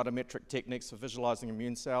and cytometric techniques for visualizing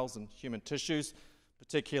immune cells in human tissues,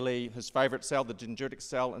 particularly his favorite cell, the dendritic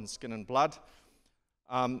cell in skin and blood.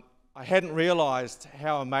 I hadn't realized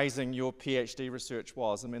how amazing your PhD research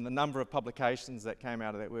was. I mean, the number of publications that came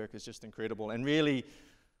out of that work is just incredible, and really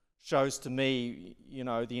shows to me, you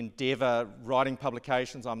know, the endeavor writing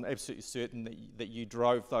publications. I'm absolutely certain that you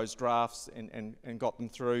drove those drafts and got them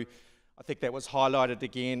through. I think that was highlighted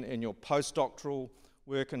again in your postdoctoral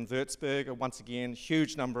work in Würzburg. Once again,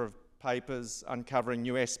 huge number of papers uncovering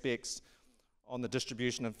new aspects on the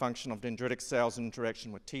distribution and function of dendritic cells in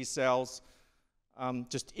interaction with T cells.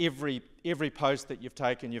 Just every post that you've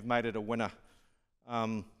taken, you've made it a winner.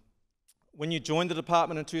 When you joined the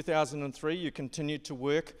department in 2003, you continued to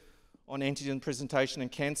work on antigen presentation in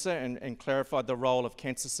cancer and clarified the role of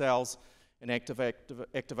cancer cells in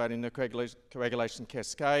activating the coagulation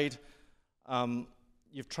cascade.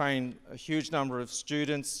 You've trained a huge number of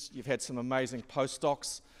students. You've had some amazing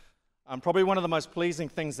postdocs. Probably one of the most pleasing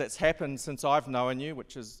things that's happened since I've known you,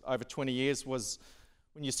 which is over 20 years, was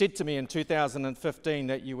when you said to me in 2015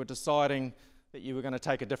 that you were deciding that you were going to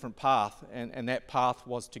take a different path, and that path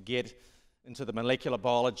was to get into the molecular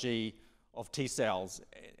biology of T cells,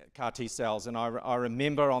 CAR T cells. And I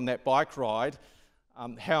remember on that bike ride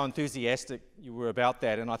how enthusiastic you were about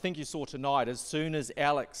that. And I think you saw tonight, as soon as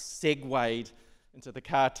Alex segued into the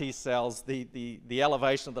CAR T cells, the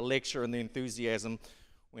elevation of the lecture and the enthusiasm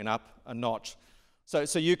went up a notch.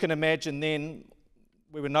 So you can imagine then,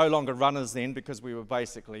 we were no longer runners then because we were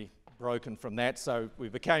basically broken from that. So we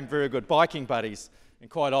became very good biking buddies, and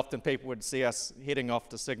quite often people would see us heading off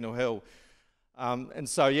to Signal Hill. And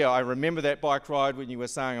so, yeah, I remember that bike ride when you were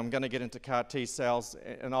saying, I'm going to get into CAR T cells,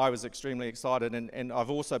 and I was extremely excited. And I've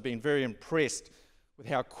also been very impressed with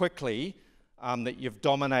how quickly that you've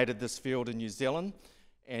dominated this field in New Zealand.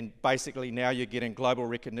 And basically now you're getting global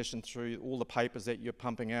recognition through all the papers that you're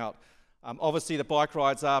pumping out. Obviously, the bike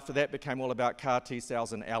rides after that became all about CAR T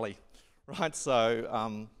cells and Ali, right?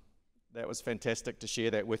 So that was fantastic to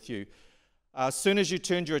share that with you. As soon as you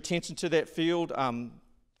turned your attention to that field,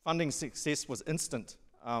 funding success was instant.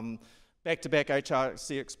 Back-to-back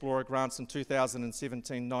HRC Explorer grants in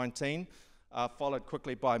 2017-19, followed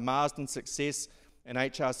quickly by Marsden success and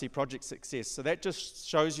HRC project success. So that just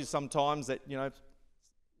shows you sometimes that, you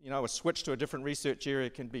know, a switch to a different research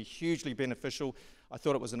area can be hugely beneficial. I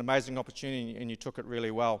thought it was an amazing opportunity, and you took it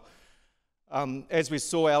really well. As we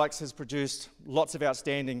saw, Alex has produced lots of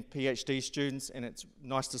outstanding PhD students, and it's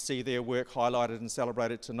nice to see their work highlighted and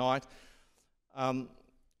celebrated tonight.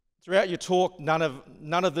 Throughout your talk, none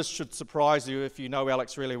of this should surprise you if you know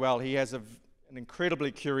Alex really well. He has an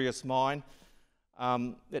incredibly curious mind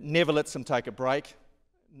that never lets him take a break.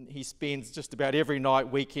 He spends just about every night,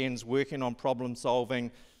 weekends, working on problem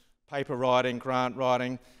solving, paper writing, grant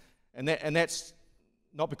writing, and that's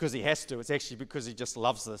not because he has to, it's actually because he just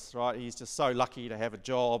loves this, right? He's just so lucky to have a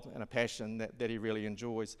job and a passion that he really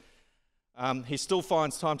enjoys. He still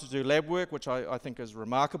finds time to do lab work, which I think is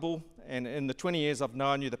remarkable, and in the 20 years I've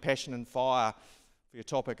known you, the passion and fire for your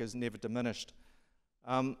topic has never diminished.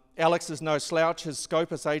 Alex is no slouch. His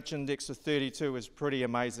Scopus H index of 32 is pretty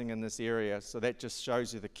amazing in this area, so that just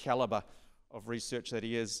shows you the caliber of research that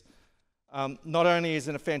he is. Not only is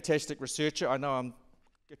he a fantastic researcher, I know I'm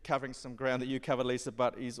covering some ground that you covered, Lisa,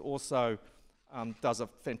 but he's also does a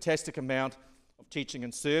fantastic amount of teaching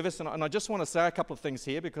and service. And I just want to say a couple of things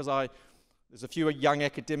here, because there's a few young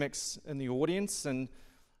academics in the audience, and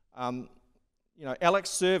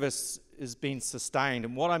Alex's service has been sustained,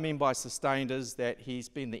 and what I mean by sustained is that he's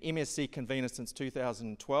been the MSc convener since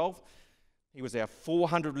 2012. He was our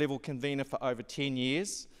 400 level convener for over 10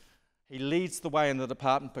 years. He leads the way in the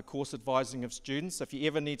department for course advising of students. So if you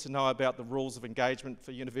ever need to know about the rules of engagement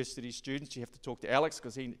for university students, you have to talk to Alex,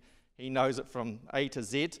 because he knows it from A to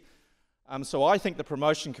Z. So I think the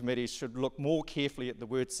promotion committee should look more carefully at the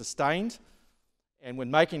word sustained, and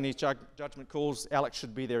when making these judgment calls, Alex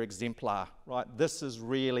should be their exemplar, right? This is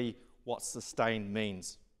really what sustained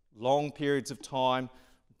means. Long periods of time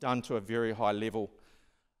done to a very high level.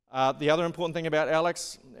 The other important thing about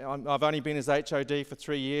Alex, I've only been his HOD for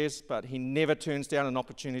 3 years, but he never turns down an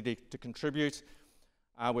opportunity to contribute.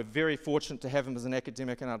 We're very fortunate to have him as an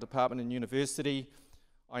academic in our department and university.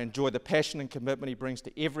 I enjoy the passion and commitment he brings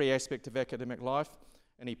to every aspect of academic life,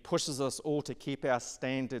 and he pushes us all to keep our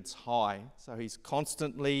standards high. So he's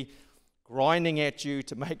constantly grinding at you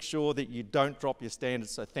to make sure that you don't drop your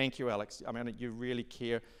standards. So thank you, Alex. I mean, you really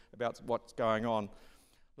care about what's going on.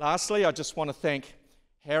 Lastly, I just want to thank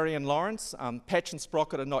Harry and Lawrence. Patch and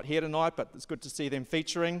Sprocket are not here tonight, but it's good to see them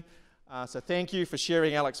featuring. So thank you for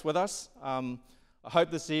sharing Alex with us. I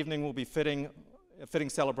hope this evening will be a fitting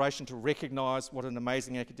celebration to recognise what an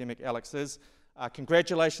amazing academic Alex is.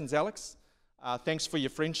 Congratulations, Alex. Thanks for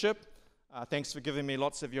your friendship. Thanks for giving me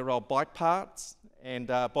lots of your old bike parts and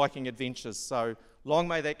biking adventures. So long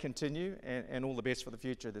may that continue, and all the best for the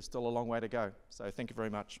future. There's still a long way to go. So thank you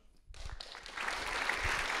very much.